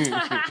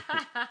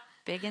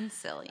 Big and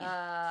silly.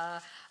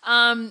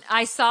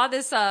 I saw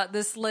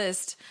this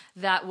list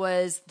that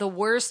was the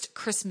worst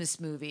Christmas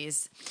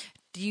movies.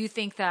 Do you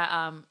think that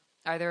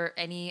are there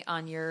any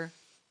on your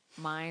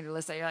mind or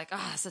list that you're like,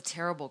 oh, it's a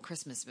terrible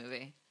Christmas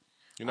movie?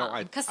 You know,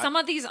 Because some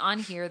of these on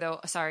here, though,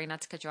 sorry,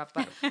 not to cut you off,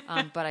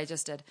 but I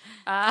just did.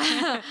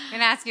 I'm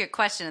gonna ask you a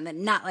question and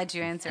then not let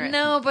you answer it.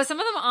 No, but some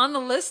of them on the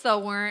list though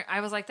weren't. I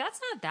was like, that's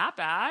not that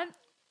bad.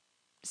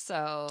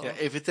 So yeah,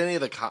 if it's any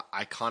of the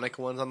iconic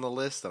ones on the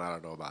list, then I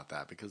don't know about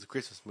that because a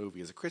Christmas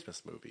movie is a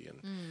Christmas movie,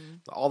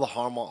 and all the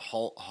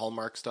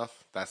Hallmark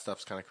stuff, that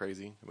stuff's kind of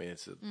crazy. I mean,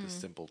 it's the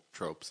simple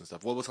tropes and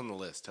stuff. What was on the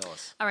list? Tell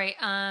us. all right.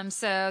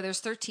 So there's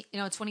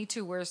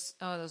 22 worst.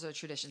 Oh, those are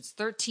traditions.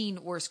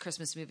 13 worst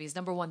Christmas movies.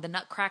 Number 1, The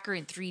Nutcracker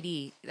in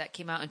 3D that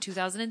came out in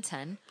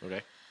 2010.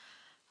 Okay.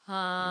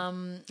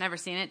 Never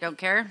seen it. Don't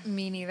care.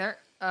 Me neither.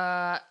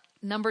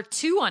 Number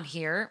 2 on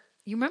here.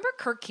 You remember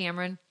Kirk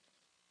Cameron?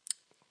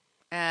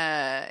 Do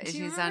you He's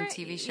remember? on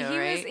TV show, He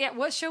right? Was, yeah,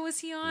 what show was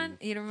he on?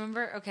 You don't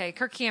remember? Okay,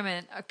 Kirk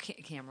Cameron.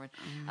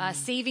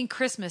 Saving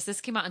Christmas. This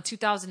came out in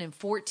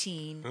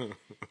 2014.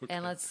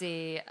 And let's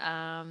see.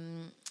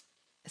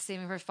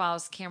 Saving Christmas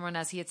follows Cameron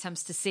as he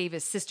attempts to save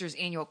his sister's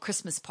annual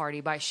Christmas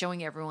party by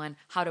showing everyone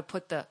how to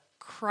put the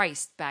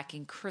Christ back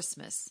in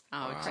Christmas.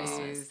 Oh,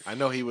 jeez. I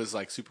know he was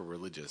like super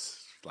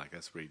religious. Like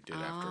that's what he did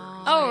after.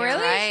 Oh, You're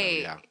really? right.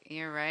 Yeah.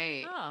 You're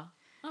right. Oh,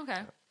 okay.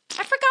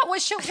 I forgot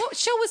what show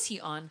was he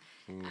on?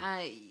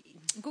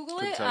 Google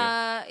Couldn't it.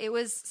 tell It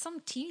was some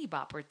teeny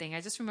bopper thing.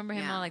 I just remember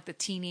him Yeah. on like the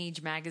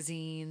teenage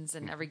magazines,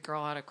 and every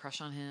girl had a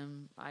crush on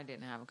him. I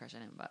didn't have a crush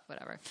on him, but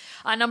whatever.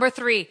 Number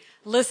 3.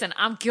 Listen,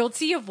 I'm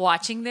guilty of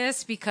watching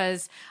this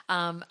because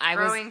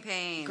Growing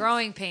Pains.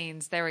 Growing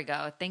Pains. There we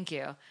go. Thank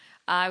you.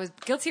 I was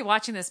guilty of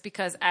watching this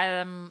because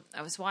I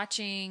was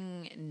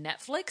watching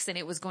Netflix and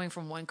it was going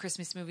from one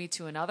Christmas movie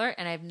to another,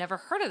 and I've never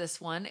heard of this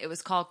one. It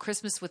was called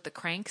Christmas with the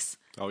Cranks.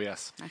 Oh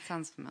yes. That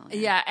sounds familiar.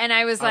 Yeah, and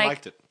I was I like,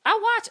 liked it.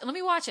 let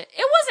me watch it.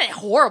 It wasn't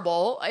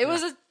horrible. It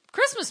was a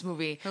Christmas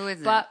movie. Who is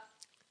it? But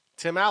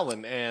Tim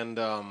Allen and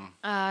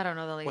I don't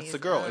know the lady. what's the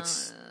girl?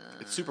 It's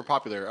super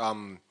popular.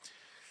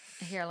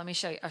 Here, let me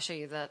show you. I'll show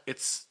you that.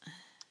 It's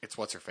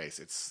what's her face?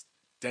 It's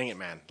dang it,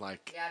 man.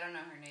 Like Yeah, I don't know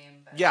her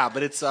name. But... yeah,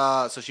 but it's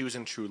so she was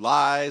in True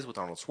Lies with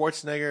Arnold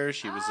Schwarzenegger.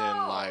 She was in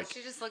like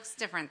she just looks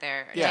different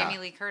there. Yeah. Jamie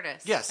Lee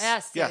Curtis. yes,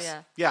 Yes,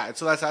 yeah. And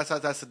so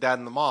that's the dad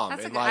and the mom.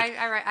 That's and a good- like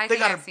I they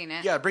think I've gotta, seen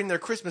it. Yeah, bring their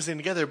Christmas in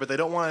together, but they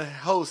don't want to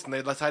host, and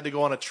they decide to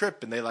go on a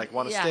trip, and they like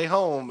want to Yeah. stay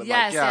home. And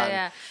Yes, like,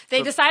 yeah. They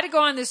so- decide to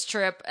go on this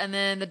trip, and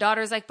then the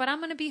daughter's like, "But I'm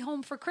going to be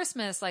home for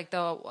Christmas." Like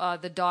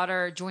the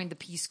daughter joined the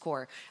Peace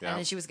Corps, Yeah. and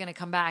then she was going to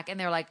come back, and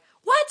they're like,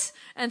 "What?"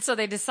 And so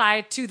they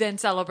decide to then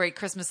celebrate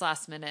Christmas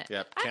last minute.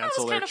 Yep, I thought it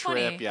cancel was their kinda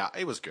trip. funny. Yeah,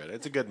 it was good.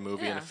 It's a good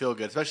movie and Yeah. it feel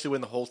good, especially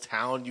when the whole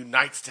town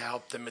unites to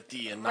help them at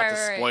the end. Not Right, the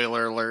right, right.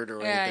 spoiler alert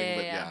or anything,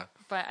 but yeah.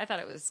 But I thought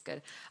it was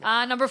good.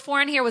 Number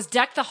 4 in here was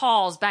Deck the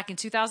Halls back in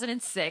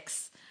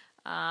 2006.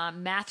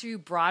 Matthew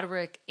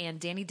Broderick and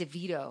Danny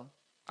DeVito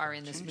are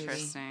in this movie.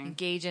 Interesting.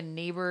 Engage in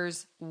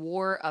neighbors'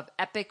 war of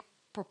epic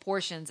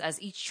proportions as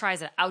each tries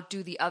to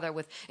outdo the other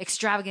with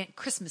extravagant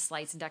Christmas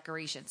lights and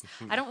decorations.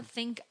 I don't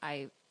think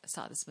I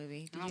saw this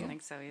movie. Did I don't you?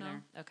 think so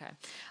either. No? Okay.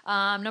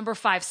 Number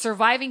 5,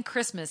 Surviving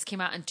Christmas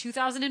came out in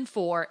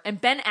 2004, and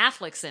Ben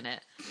Affleck's in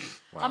it.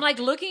 I'm like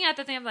looking at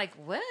the thing. I'm like,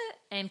 what?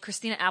 And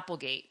Christina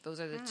Applegate. Those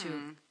are the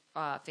two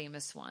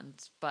famous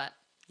ones, but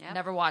Yep.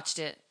 never watched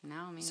it.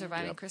 No, me neither.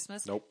 Surviving Yep.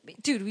 Christmas. Nope.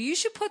 Dude, you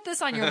should put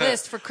this on your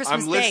list for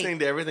Christmas I'm Day. listening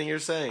to everything you're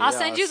saying. I'll Yeah,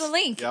 send you the it's-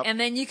 link, Yep. and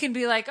then you can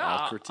be like, "Oh,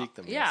 I'll critique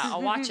them, Yeah, yes.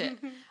 I'll watch it."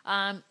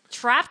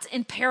 Trapped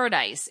in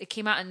Paradise. It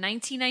came out in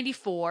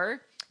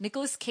 1994.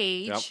 Nicolas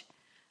Cage. Yep.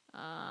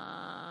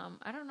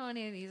 I don't know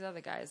any of these other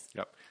guys.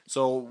 Yep.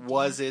 So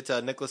was it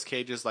Nicolas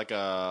Cage is like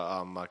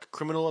a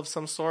criminal of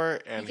some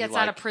sort, and He gets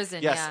like, out of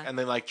prison, Yes, yeah. and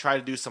they like try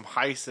to do some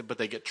heist, but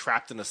they get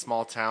trapped in a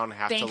small town,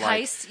 have Bank to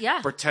like heist,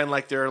 yeah. pretend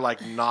like they're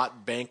like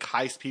not bank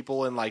heist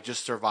people, and like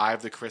just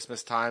survive the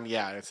Christmas time.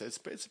 Yeah, it's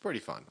pretty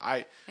fun.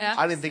 I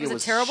didn't think Was it it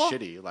was terrible?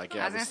 shitty. Like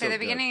yeah, I was it going to say still the good.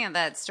 beginning of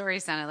that story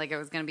sounded like it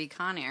was going to be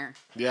Con Air,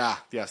 Yeah.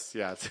 Yes.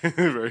 Yeah. It's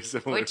very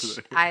similar. which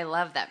to that. I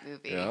love that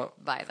movie, Yeah.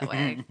 by the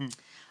way.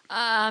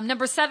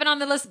 Number 7 on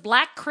the list,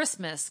 Black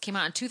Christmas came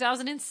out in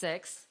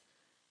 2006.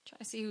 Try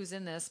to see who's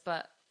in this,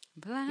 but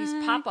these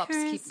pop-ups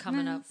keep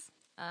coming up.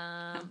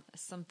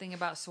 Something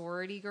about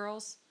sorority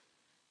girls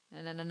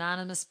and an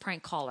anonymous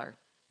prank caller.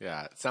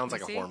 Yeah, it sounds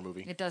like a See? horror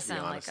movie. It does to be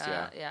sound honest,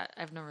 like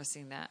I've never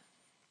seen that.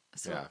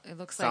 So yeah. it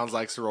looks sounds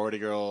like like sorority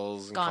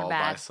girls and Gone called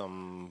bad. by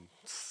some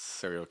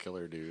serial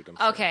killer dude. I'm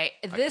sure. Okay,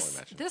 I can only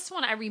imagine. this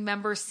one I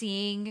remember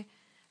seeing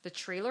the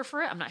trailer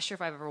for it. I'm not sure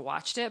if I've ever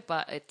watched it,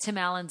 but Tim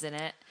Allen's in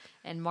it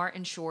and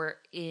Martin Short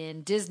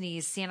in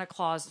Disney's Santa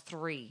Claus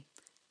 3.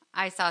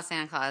 I saw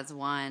Santa Claus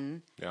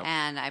 1, Yep.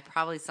 and I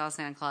probably saw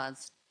Santa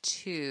Claus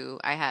 2.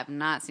 I have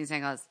not seen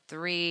Santa Claus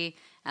 3,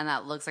 and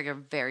that looks like a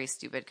very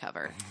stupid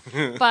cover.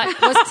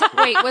 But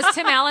was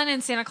Tim Allen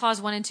in Santa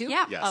Claus 1 and 2?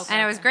 Yeah, Yes. and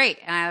it was great,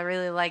 and I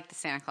really liked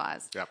Santa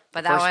Claus. Yep.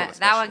 But The that first one, one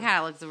that one especially. kind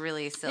of looks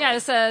really silly. Yeah,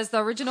 it says the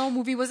original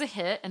movie was a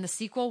hit and the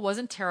sequel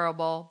wasn't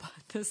terrible,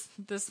 but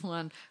this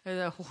one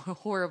is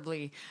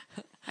horribly.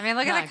 I mean,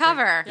 look at Not the good.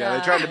 cover. Yeah,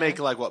 they tried to make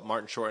like what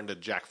Martin Short into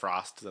Jack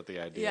Frost. Is that the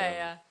idea?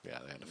 Yeah. Yeah,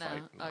 they had to No,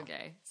 fight. No.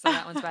 okay, so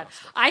that one's bad.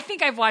 I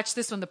think I've watched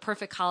this one, The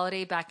Perfect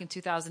Holiday, back in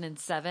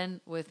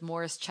 2007 with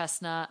Morris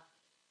Chestnut,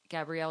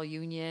 Gabrielle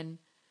Union.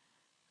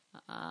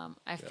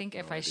 I think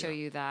if no I show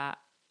idea. you that,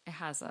 it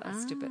has a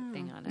stupid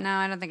thing on it. No,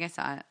 I don't think I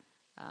saw it.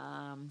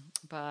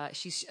 But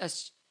she's a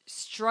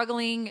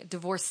struggling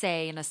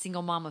divorcee and a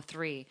single mom of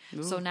 3.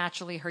 So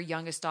naturally, her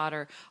youngest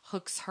daughter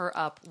hooks her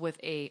up with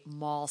a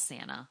mall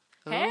Santa.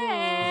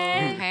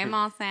 Hey, Hey,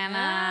 Mall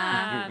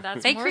Santa.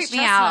 that's They Morris creep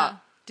me Chestnut. out.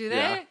 Do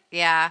they?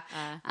 Yeah.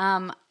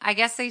 Yeah. I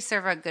guess they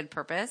serve a good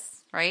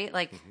purpose, right?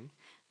 Like, Mm-hmm.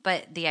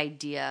 but the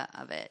idea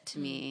of it to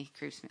me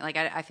creeps me. Like,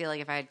 I feel like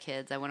if I had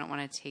kids, I wouldn't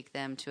want to take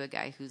them to a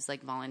guy who's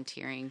like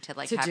volunteering to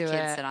like To have do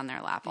kids it. sit on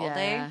their lap all Yeah.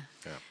 day.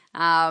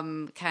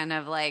 Yeah. Kind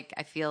of like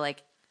I feel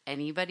like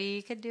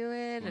anybody could do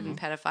it, and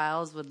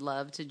pedophiles would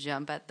love to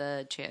jump at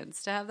the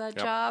chance to have that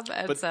Yep. job,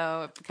 and But-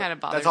 so it kind of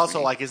bothers That's also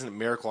me. like, isn't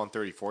Miracle on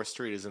 34th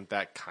Street? Isn't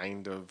that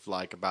kind of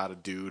like about a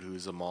dude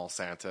who's a mall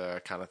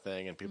Santa kind of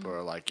thing? And people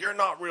are like, "You're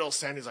not real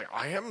Santa." He's like,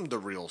 "I am the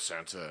real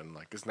Santa," and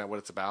like, isn't that what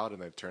it's about?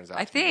 And it turns out,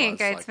 I he think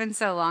was, it's like- been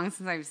so long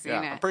since I've seen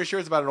Yeah, it. I'm pretty sure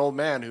it's about an old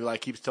man who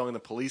like keeps telling the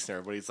police and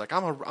everybody, he's like,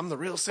 I'm the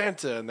real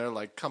Santa," and they're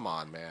like, "Come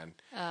on, man."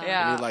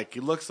 Yeah, And he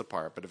looks the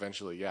part, but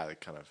eventually, yeah, they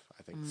kind of.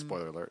 I think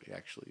spoiler alert, he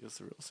actually is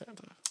the real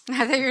Santa.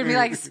 I think you're gonna be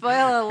like,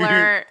 spoiler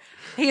alert,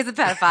 he's a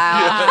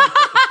pedophile.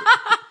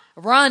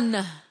 Run.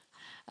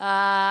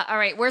 All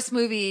right, worst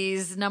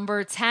movies.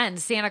 Number 10,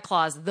 Santa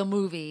Claus, the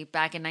movie,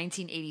 back in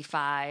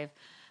 1985.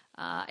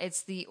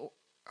 It's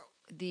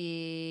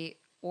the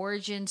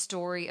origin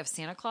story of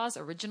Santa Claus,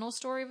 original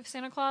story of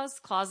Santa Claus.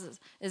 Claus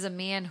is a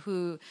man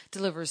who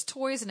delivers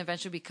toys and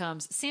eventually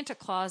becomes Santa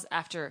Claus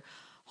after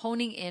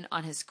honing in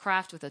on his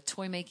craft with a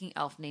toy-making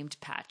elf named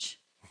Patch.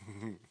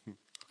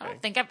 I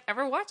don't think I've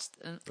ever watched.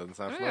 Doesn't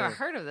sound I've familiar. never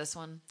heard of this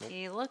one.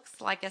 He looks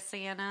like a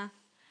Santa.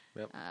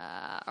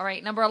 All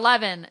right, number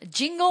 11,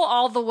 Jingle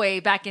All the Way,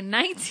 back in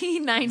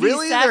 1997.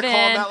 Really? They're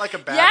calling that like a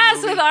bad Yes,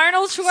 movie? with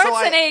Arnold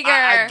Schwarzenegger. So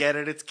I get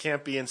it. It's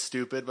campy and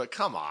stupid, but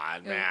come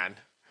on, man.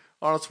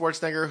 Arnold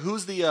Schwarzenegger.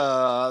 Who's the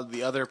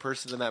other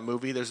person in that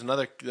movie? There's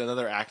another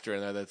actor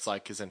in there that's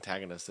like his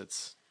antagonist.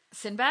 It's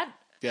Sinbad?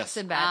 Yes.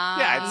 Sinbad.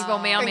 yeah, it's Evil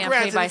mailman and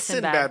granted, played by it's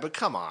Sinbad. but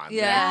come on,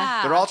 Yeah.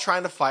 man. They're all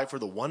trying to fight for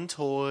the one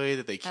toy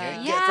that they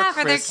can't get Yeah, for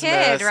for their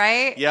Christmas. kid,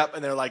 right? Yep,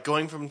 and they're like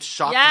going from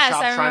shop Yes, to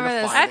shop I trying remember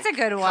to this. find That's it. a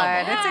good Come one.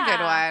 on. It's a good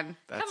one.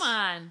 That's Come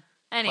on.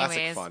 classic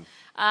Anyways. fun.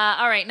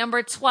 All right,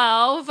 number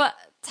 12,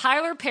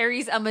 Tyler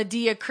Perry's A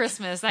Medea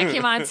Christmas. That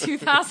came out in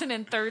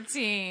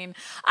 2013.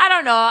 I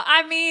don't know.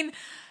 I mean,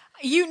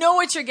 you know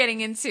what you're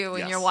getting into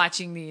when Yes. you're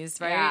watching these,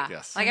 right? Yeah.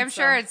 Yes. Like, I'm And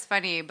sure so- it's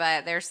funny,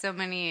 but there's so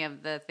many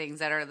of the things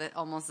that are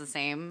almost the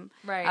same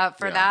Right.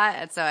 for Yeah. that.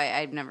 And so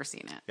I've never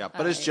seen it. Yeah,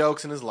 but his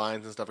jokes and his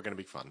lines and stuff are going to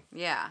be fun.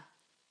 Yeah.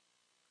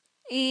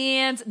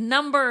 And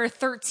number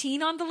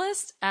 13 on the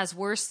list as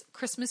worst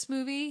Christmas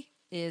movie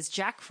is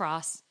Jack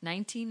Frost,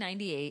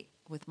 1998,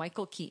 with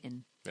Michael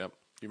Keaton. Yep.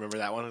 You remember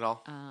that one at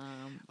all?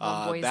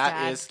 Little Boy's That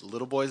Dad. is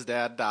Little Boy's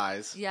Dad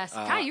dies. Yes.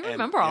 God, you and-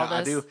 remember all yeah,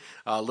 I this.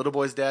 do. Little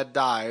Boy's dad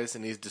dies,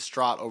 and he's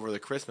distraught over the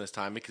Christmas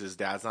time because his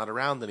dad's not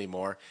around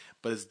anymore.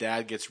 But his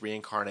dad gets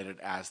reincarnated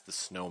as the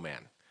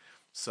snowman.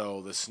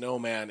 So the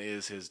snowman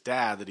is his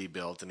dad that he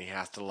built, and he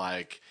has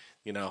to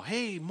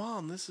hey,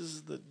 Mom, this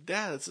is the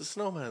dad. It's the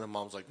snowman. And the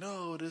mom's like,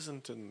 no, it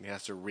isn't. And he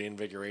has to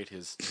reinvigorate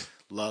his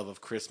love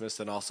of Christmas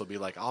and also be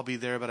like, I'll be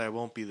there, but I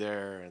won't be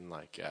there. And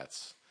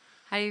it's...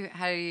 How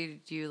do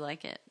you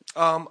like it?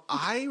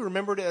 I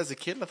remembered it as a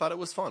kid and I thought it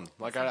was fun.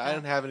 Like I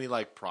didn't have any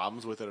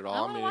problems with it at all.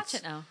 I wanna watch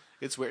it now.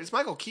 It's weird. It's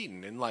Michael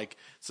Keaton and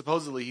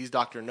supposedly he's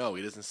Dr. No.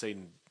 He doesn't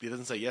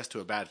say yes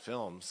to a bad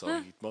film, so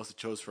he mostly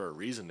chose for a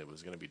reason it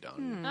was going to be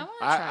done. I wanna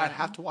try I'd it.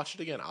 have to watch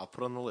it again. I'll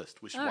put it on the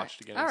list. We should watch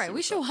it again. All and right, see we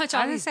what's should up. watch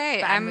I all was these gonna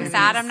say, bad I'm movies.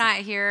 sad I'm not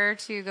here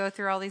to go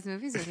through all these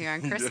movies with you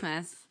on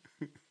Christmas.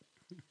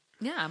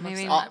 Yeah, I'm Maybe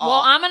upset. not. Well,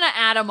 I'm gonna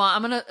add them all.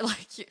 I'm gonna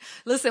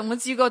listen.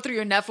 Once you go through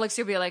your Netflix,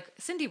 you'll be like,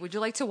 Cindy, would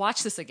you like to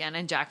watch this again?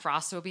 And Jack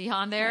Frost will be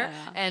on there,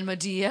 Yeah. and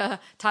Medea,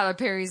 Tyler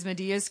Perry's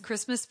Medea's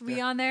Christmas will be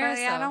on there. But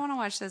yeah, I so- don't want to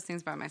watch those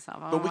things by myself.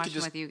 I But want we to watch could them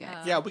just with you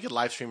guys. Yeah, we could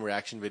live stream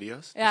reaction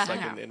videos. Yeah.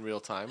 Just Yeah. in real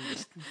time.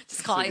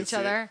 Just call so you can each see it.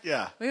 other.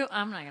 Yeah.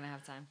 I'm not gonna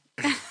have time.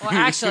 Well,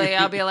 actually,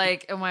 I'll be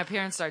like, when my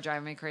parents start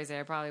driving me crazy,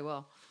 I probably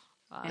will.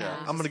 Yeah.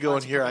 I'm gonna go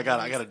in here. I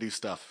gotta do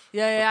stuff.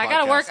 Yeah, for I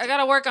gotta work. podcast. I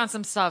gotta work on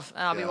some stuff.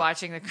 And I'll be Yeah.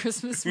 watching the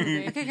Christmas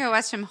movie. I could go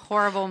watch some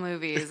horrible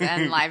movies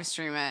and live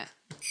stream it.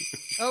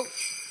 Oh,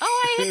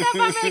 Oh, I hit that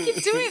button. I'm gonna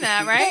keep doing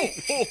that, right?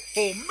 Ho,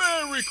 ho,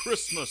 Merry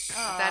Christmas. Is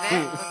that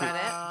it? Was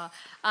that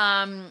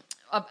it?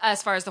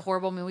 As far as the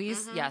horrible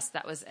movies, yes,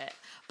 that was it.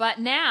 But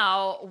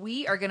now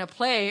we are gonna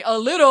play a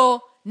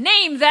little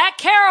Name That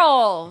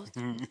Carol.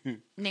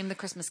 Name the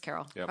Christmas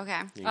Carol. Yep. Okay.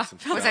 You need some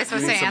Was I bells-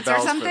 supposed you to need some answer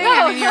bells for something?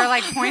 that. I mean, you were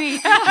like pointing.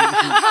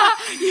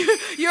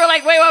 You were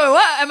like, wait,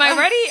 what? Am I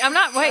ready? I'm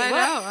not. Wait, I what?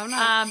 know, I'm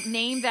not.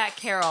 Name That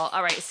Carol.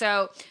 All right,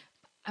 so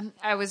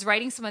I was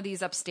writing some of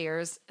these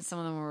upstairs. Some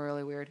of them were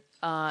really weird.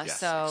 Yes,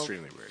 So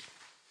extremely weird.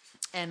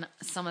 and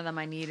some of them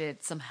I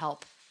needed some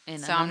help in.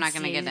 So I'm not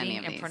gonna get any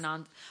of enunciating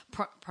and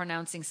these.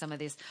 pronouncing some of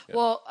these.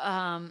 Well,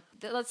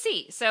 let's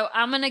see. So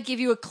I'm gonna give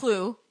you a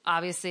clue,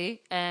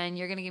 obviously, and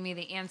you're gonna give me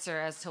the answer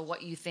as to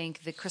what you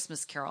think the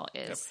Christmas Carol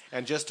is.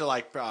 And just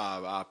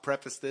to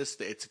preface this,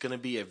 it's going to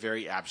be a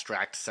very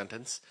abstract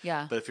sentence.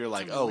 Yeah. But if you're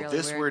like, It's gonna oh, be really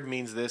this weird. word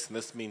means this and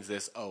this means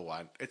this,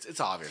 it's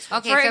obvious.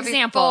 Okay, For so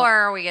example-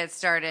 before we get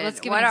started, Let's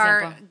give what an are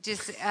example.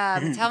 just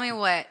tell me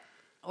what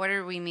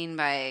do we mean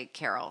by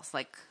carols?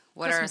 Like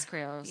what Christmas are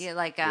carols. Yeah,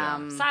 like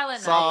Silent Night,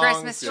 Songs,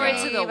 Christmas yeah. Joy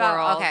to tree. the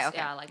world. Okay, okay.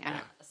 Yeah, like Yeah.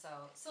 that. So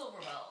silver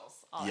bells,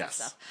 all Yes.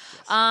 that stuff.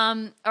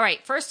 Yes. All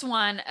right, first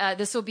one.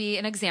 This will be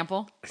an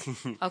example.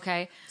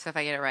 Okay. So if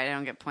I get it right, I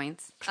don't get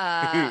points.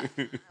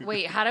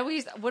 Wait,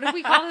 what do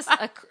we call this?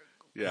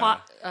 Yeah.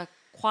 A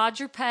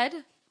quadruped,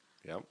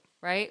 Yep.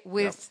 right?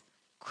 With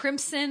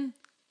crimson.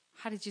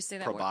 How did you say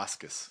that word?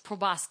 Proboscis.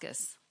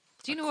 Proboscis.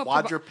 Do you know what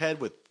Quadruped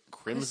with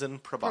crimson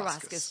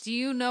proboscis. Do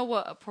you know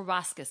what a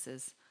proboscis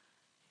is?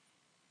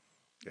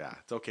 Yeah,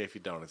 it's okay if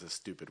you don't. It's a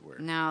stupid word.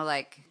 No,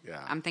 like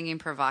Yeah. I'm thinking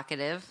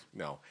provocative.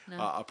 No.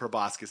 A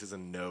proboscis is a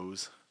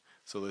nose.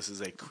 So this is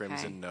a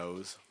crimson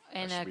nose.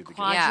 And That should a be the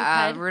quad- guess.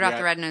 Yeah, Quadruped? Rudolph Yeah.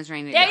 the Red-Nosed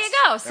Reindeer. There Yes. you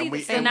go. See, And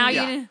we- so and- now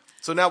yeah. you.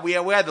 So now we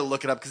had to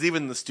look it up because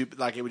even the stupid,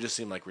 like it would just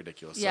seem like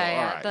ridiculous. Yeah, so, yeah,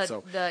 All right. the-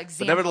 so, the but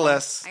example.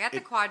 nevertheless, I got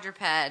the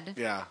quadruped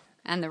yeah.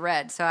 and the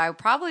red, so I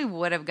probably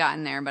would have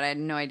gotten there, but I had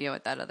no idea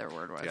what that other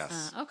word was.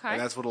 Yes. Okay.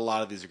 And that's what a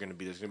lot of these are going to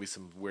be. There's going to be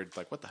some weird,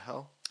 like, what the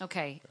hell?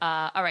 Okay.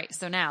 All right.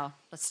 So now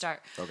let's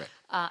start. Okay.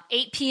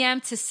 8 p.m.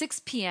 to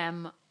 6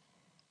 p.m.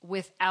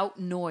 without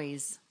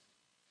noise.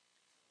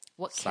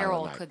 What Silent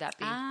carol Night. could that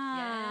be?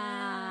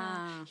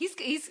 Ah.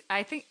 He's.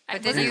 I think. But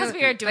was did it because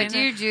we were doing But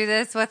you do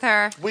this with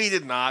her? We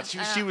did not.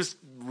 She was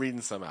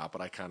reading some out, but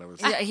I kind of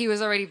was. Yeah, he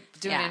was already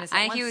doing Yeah, it.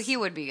 At he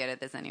would be good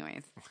at this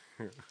anyways.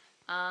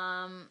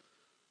 Oh,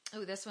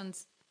 this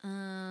one's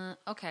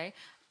okay.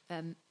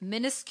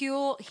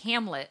 Minuscule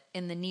hamlet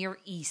in the Near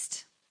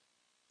East.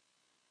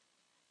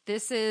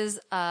 This is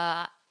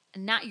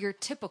not your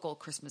typical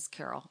Christmas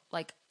carol.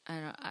 Like I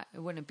don't know, it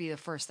wouldn't be the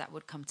first that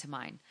would come to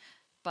mind.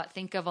 But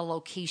think of a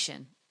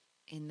location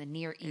in the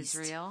Near East.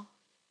 Israel.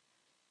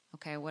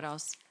 Okay, what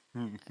else?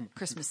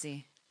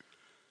 Christmassy.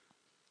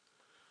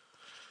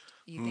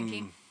 You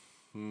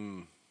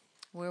thinking?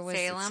 Where was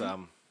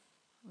Salem.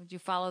 It's, Would you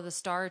follow the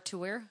star to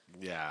where?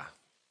 yeah.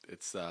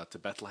 It's to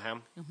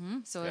Bethlehem.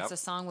 So Yep. it's a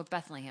song with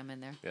Bethlehem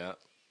in there. Yeah.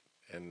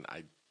 And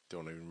I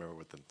don't even remember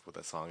what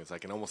that song is. I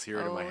can almost hear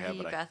it in my head,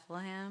 Ye but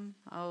Bethlehem.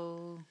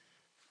 Oh.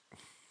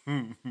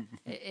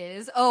 It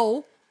is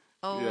oh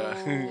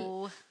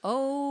Oh.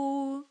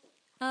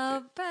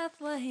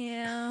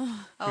 Bethlehem.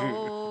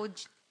 Oh,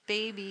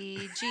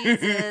 baby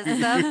Jesus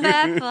of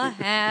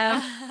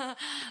Bethlehem.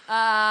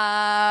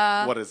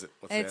 what is it?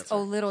 What's the It's answer?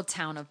 Oh Little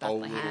Town of Oh,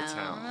 Bethlehem. Little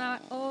Town.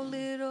 Oh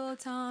Little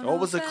Town. What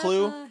of was the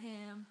clue?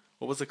 Bethlehem.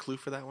 What was the clue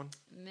for that one?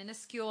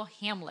 Minuscule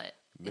hamlet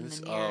in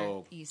the Near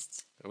Oh.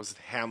 East. It was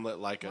Hamlet,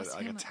 like What's a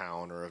Hamlet?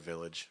 town or a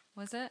village.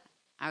 Was it?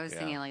 I was Yeah.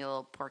 thinking like a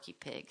little Porky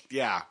Pig.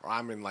 Yeah, or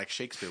I'm in like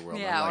Shakespeare world.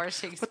 Yeah, I'm like, or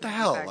Shakespeare, What the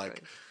hell? exactly.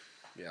 Like,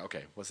 yeah,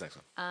 okay. What's the next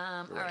one?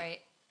 All right.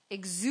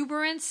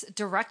 Exuberance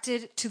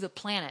directed to the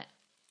planet.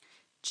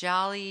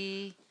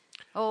 Jolly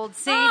old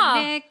Saint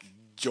Ah. Nick.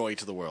 Joy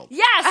to the world.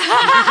 Yes.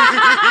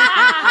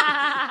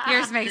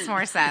 Yours makes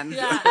more sense.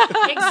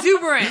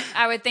 Exuberant.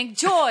 I would think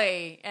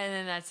joy, and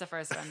then that's the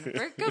first one.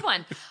 Very good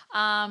one.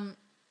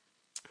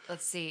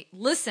 Let's see.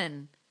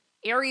 Listen,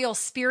 aerial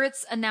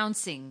spirits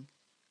announcing.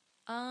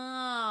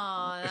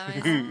 Oh,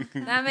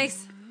 that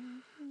makes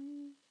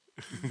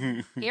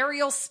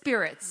aerial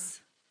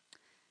spirits.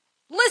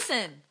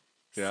 Listen,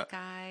 Yeah.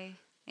 Sky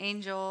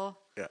Angel.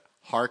 Yeah.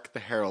 Hark the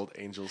herald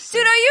angels sing.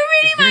 dude, are you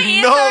reading my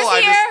answers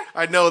no, here?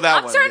 I know that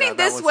I'm one. turning Yeah, that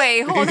this one's-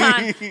 way. Hold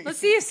on. Let's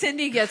see if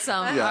Cindy gets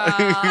some.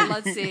 Yeah.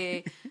 Let's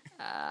see.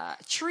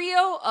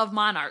 Trio of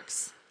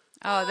monarchs.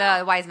 Oh,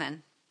 the wise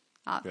men.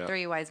 Yeah.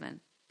 3 wise men.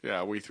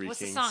 Yeah, We Three What's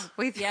Kings. the song?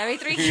 We- Yeah, we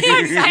three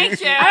kings.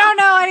 Thank you. I don't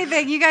know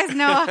anything. You guys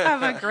know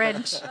I'm a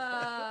Grinch.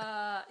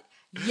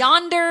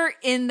 Yonder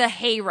in the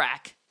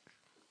hayrack.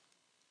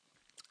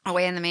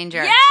 Away in the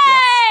manger.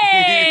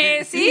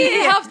 Yay! See,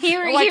 it helped. He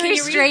What, can you read-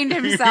 restrained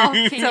himself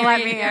can to you let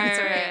read- me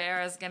answer right, it.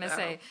 I was gonna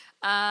say.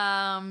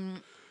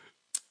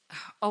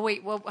 Oh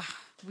wait. Well,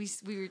 we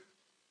were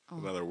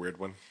Another weird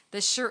one.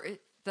 the cherubim.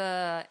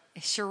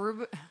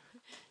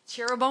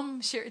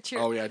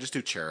 Oh, yeah, just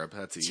do cherub.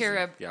 That's easy.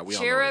 Cherub. Yeah, we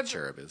all know what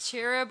cherub is.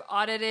 Cherub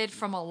audited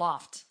from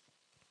aloft.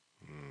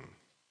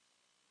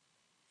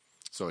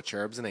 So a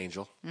cherub's an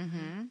angel.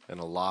 Mm-hmm. And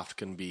a loft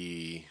can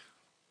be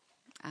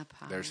Up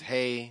high. There's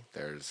hey.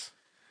 There's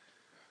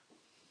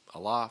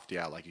aloft.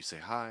 Yeah, like you say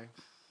hi.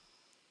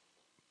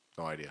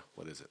 No idea.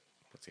 What is it?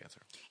 What's the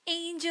answer?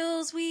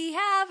 Angels we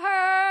have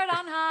heard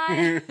on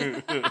high.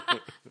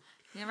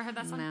 You ever heard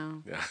that song?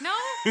 No. Yeah. No?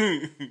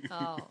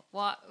 Oh,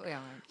 what? Yeah.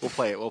 We'll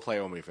play it. We'll play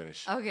it when we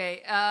finish.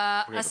 Okay.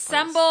 the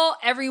Assemble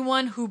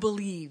everyone who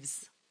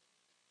believes.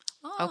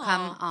 Oh,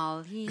 come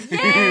all ye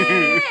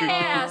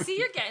Yeah. See,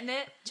 you're getting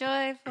it.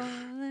 joyful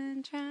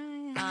and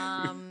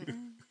triumphant.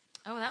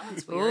 Oh, that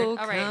one's weird.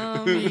 All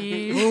right.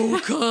 Oh,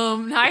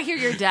 come. Now I hear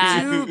your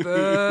dad.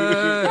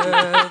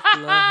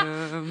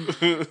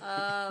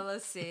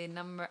 Let's see.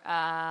 Number.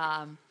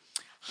 Hallowed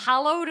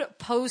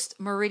Post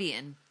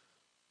Meridian.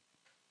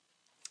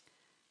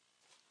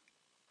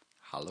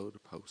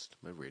 Hallowed Post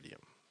Meridian.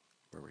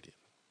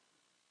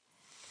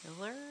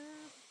 Pillar?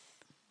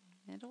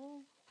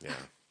 Middle? Yeah.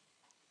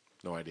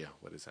 No idea.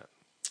 What is that?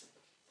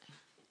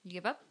 You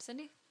give up,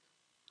 Cindy?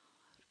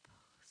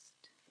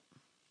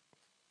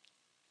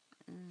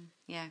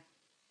 Yeah.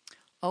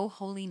 Oh,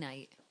 Holy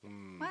Night.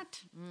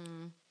 What?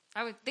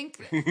 I would think.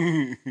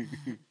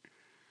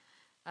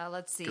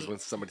 Let's see. Because when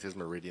somebody says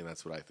meridian,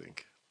 that's what I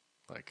think.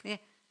 Like, Yeah.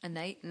 A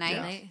night? Night.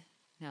 A night?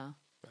 No.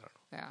 I don't know.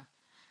 Yeah.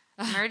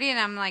 Meridian,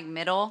 I'm like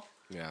middle.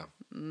 Yeah.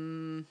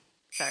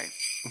 Sorry.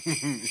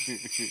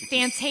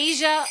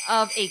 Fantasia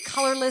of a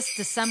Colorless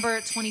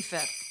December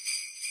 25th.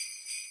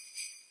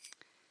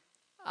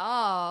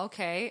 Oh,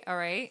 okay. All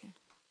right.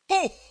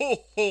 Ho, ho,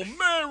 ho!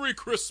 Merry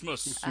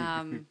Christmas!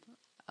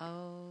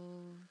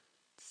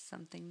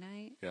 Something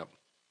night. Yep.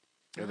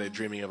 Are they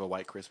dreaming of a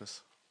white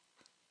Christmas?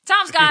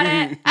 Tom's got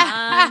it.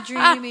 I'm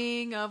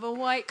dreaming of a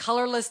white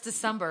colorless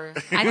December.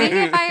 I think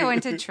if I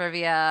went to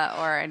trivia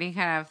or any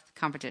kind of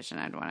competition,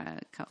 I'd want to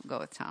go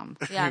with Tom.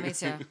 Yeah, me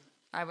too.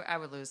 I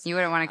would lose. You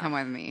wouldn't want to come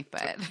with me,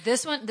 but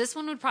This one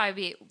would probably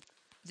be,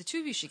 the two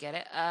of you should get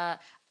it.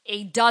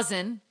 A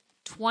dozen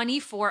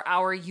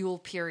 24-hour Yule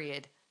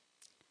period.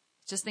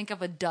 Just think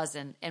of a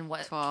dozen and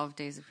what? 12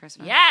 Days of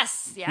Christmas.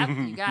 Yes. Yep.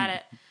 You got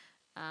it.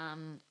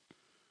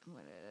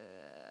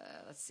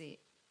 Let's see.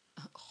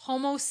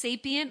 Homo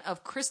sapien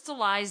of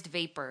crystallized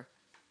vapor.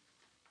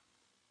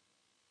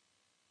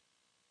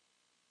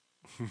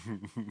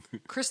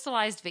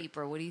 Crystallized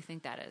vapor. What do you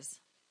think that is?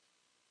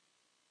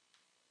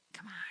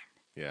 Come on.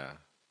 Yeah.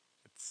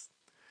 It's.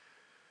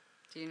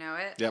 Do you know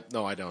it? Yep.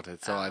 No, I don't.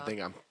 So I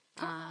think I'm.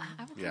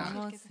 Yeah.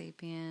 Homo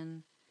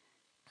sapien,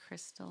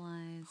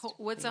 crystallized.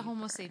 What's a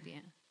Homo vapor.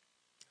 sapien?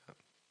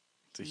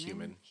 It's a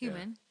human.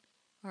 Human.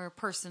 Or a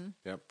person.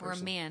 Yeah. Yep. Or a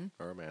person. man.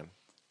 Or a man.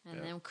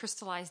 And then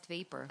crystallized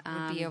vapor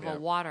would be of a Yeah.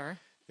 water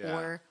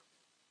Yeah.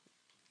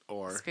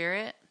 Or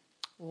Spirit.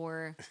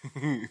 or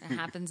it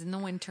happens in the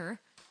winter,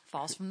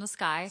 falls from the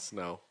sky,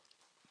 snow.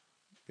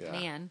 Yeah.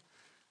 man.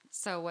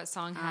 So what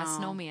song has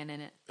snowman in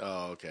it?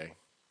 Oh, okay.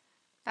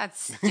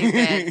 That's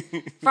stupid.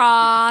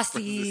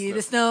 Frosty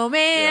the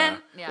Snowman.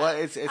 Yeah. Well,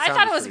 it I thought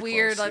sounded it was pretty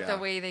weird, close, like the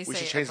way they We say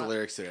should it, change the but-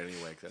 lyrics to it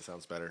anyway. 'Cause that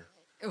sounds better.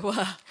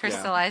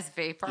 Crystallized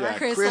vapor. Yeah.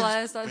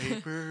 Crystallized.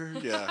 Paper.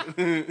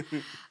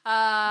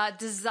 Yeah.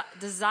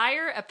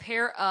 Desire a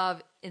pair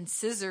of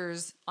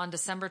incisors on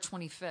December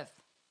 25th.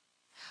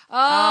 All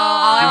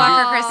I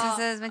want for Christmas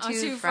is my On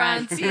two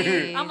front teeth.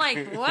 teeth. I'm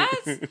like,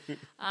 what?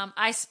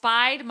 I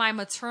spied my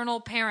maternal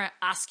parent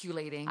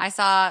osculating. I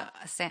saw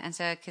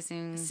Santa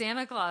kissing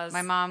Santa Claus.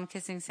 my mom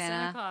kissing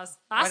Santa Claus.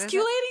 What is it?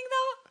 Osculating,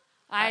 though?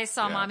 I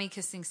saw Yeah. mommy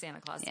kissing Santa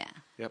Claus. Yeah.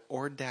 Yep.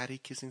 Or Daddy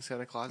kissing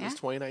Santa Claus. Yeah. It's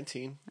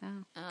 2019.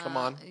 Oh. Come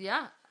on.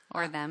 Yeah.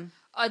 Or them.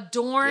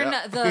 Adorn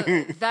Yeah.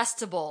 the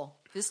vestibule.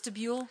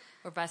 Vestibule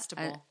or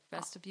vestibule?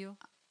 Vestibule?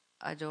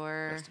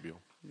 Adore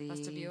Vestibule. the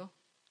Vestibule.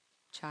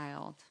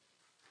 child.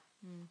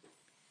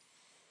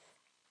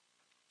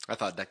 I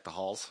thought deck the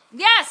halls.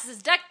 Yes,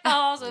 it's deck the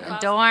halls with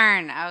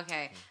Adorn.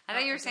 Okay. I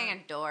thought you were saying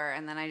adore,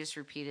 and then I just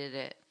repeated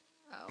it.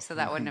 So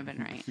that wouldn't have been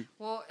right.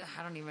 Well,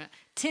 I don't even.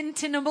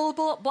 Tintinable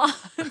blonde.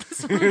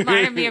 This one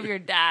reminded me of your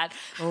dad.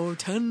 Oh,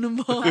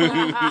 Tintinable.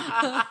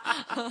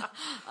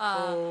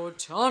 Oh,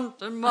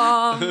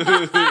 Tintinable.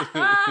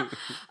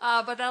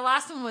 But that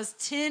last one was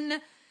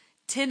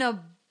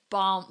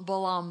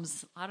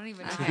Tintinabellums. I don't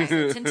even know.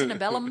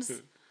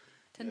 Tintinabellums.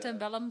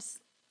 Tintinabellums.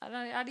 I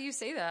don't. How do you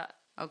say that?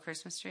 Oh,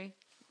 Christmas tree?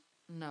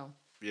 No.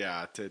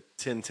 Yeah, to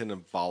Tintin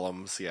and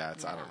Bollums. Yeah,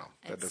 it's I don't know.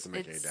 That doesn't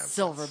make any damn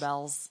Silver sense.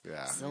 bells.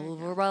 Yeah.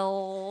 Silver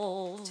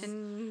bells.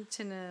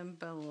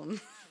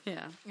 Tintinabellum.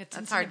 Yeah. It's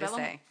That's hard to tintinabellum?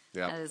 say.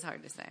 Yeah. That is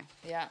hard to say.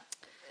 Yeah.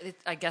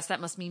 I guess that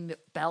must mean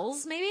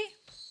bells, maybe?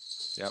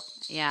 Yep.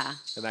 Yeah.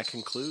 And that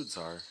concludes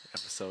our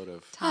episode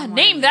of. Tom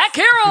Name wins. that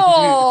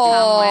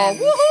Carol!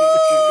 wins.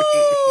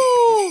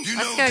 Woohoo!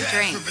 Let's go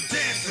drink.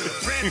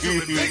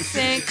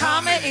 Vixen,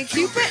 Comet, and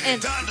Cupid,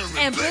 and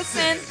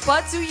Blitzen.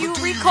 But do you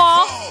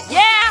recall?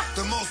 Yeah!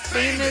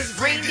 Famous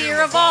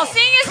reindeer of all.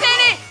 Sing it,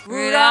 sing it!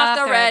 Rudolph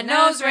the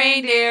red-nosed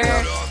reindeer.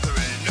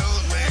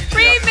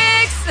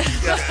 Remix!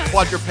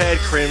 Quadruped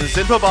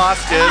Crimson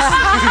Proboscis.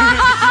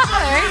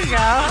 There you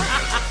go.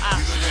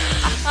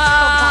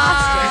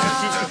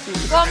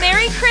 Well,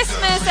 Merry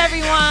Christmas,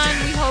 everyone.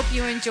 We hope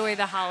you enjoy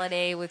the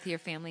holiday with your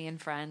family and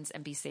friends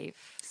and be safe.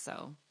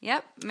 So,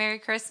 Yep. Merry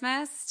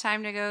Christmas.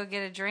 Time to go get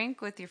a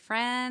drink with your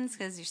friends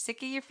because you're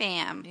sick of your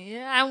fam.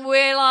 yeah, and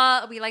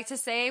we like to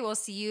say we'll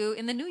see you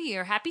in the new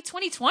year. Happy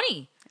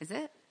 2020. Is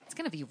it? It's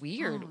going to be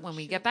weird when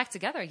we get back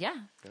together. Yeah.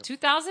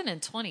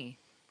 2020.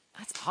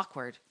 That's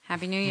awkward.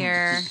 Happy New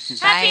Year. Happy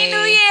Bye.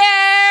 New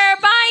Year.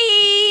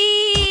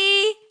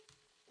 Bye.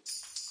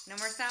 No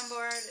more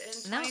soundboard in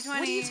 2020. No,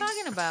 what are you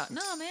talking about?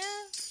 No, man.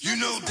 You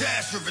know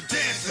Dash River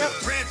Dancer,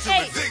 Prancer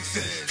Hey. and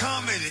Vixen,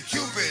 Comet and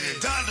Cupid and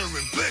Donner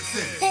and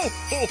Blitzen. Ho,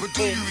 ho, But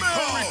do ho, you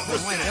recall Merry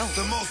No, I don't.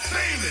 the most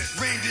famous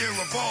reindeer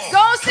of all?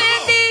 Go, Come on.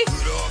 Cindy!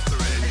 Rudolph the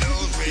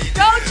red-nosed reindeer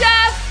Go,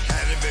 Jeff.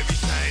 had a very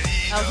shiny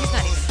Oh, he's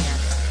not even here.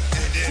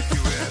 and if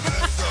you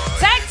ever saw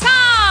Tag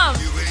Tom.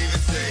 it, you would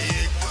even say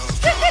it was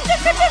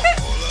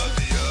all of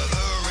the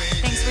other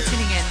reindeer Thanks for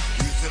tuning in.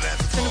 used to laugh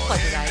It's been a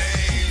pleasure, guys.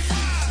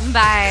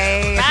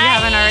 Bye. If you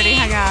haven't already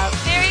hung up.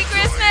 Merry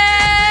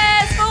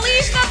Christmas!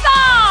 Feliz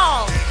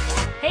Natal!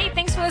 Hey,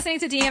 thanks for listening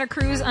to Deanna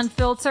Cruz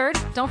Unfiltered.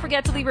 Don't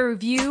forget to leave a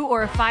review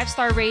or a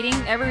 5-star rating.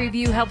 Every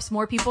review helps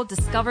more people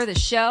discover the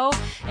show,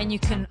 and you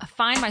can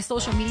find my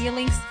social media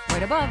links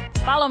right above.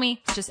 Follow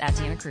me, just at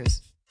Deanna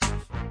Cruz.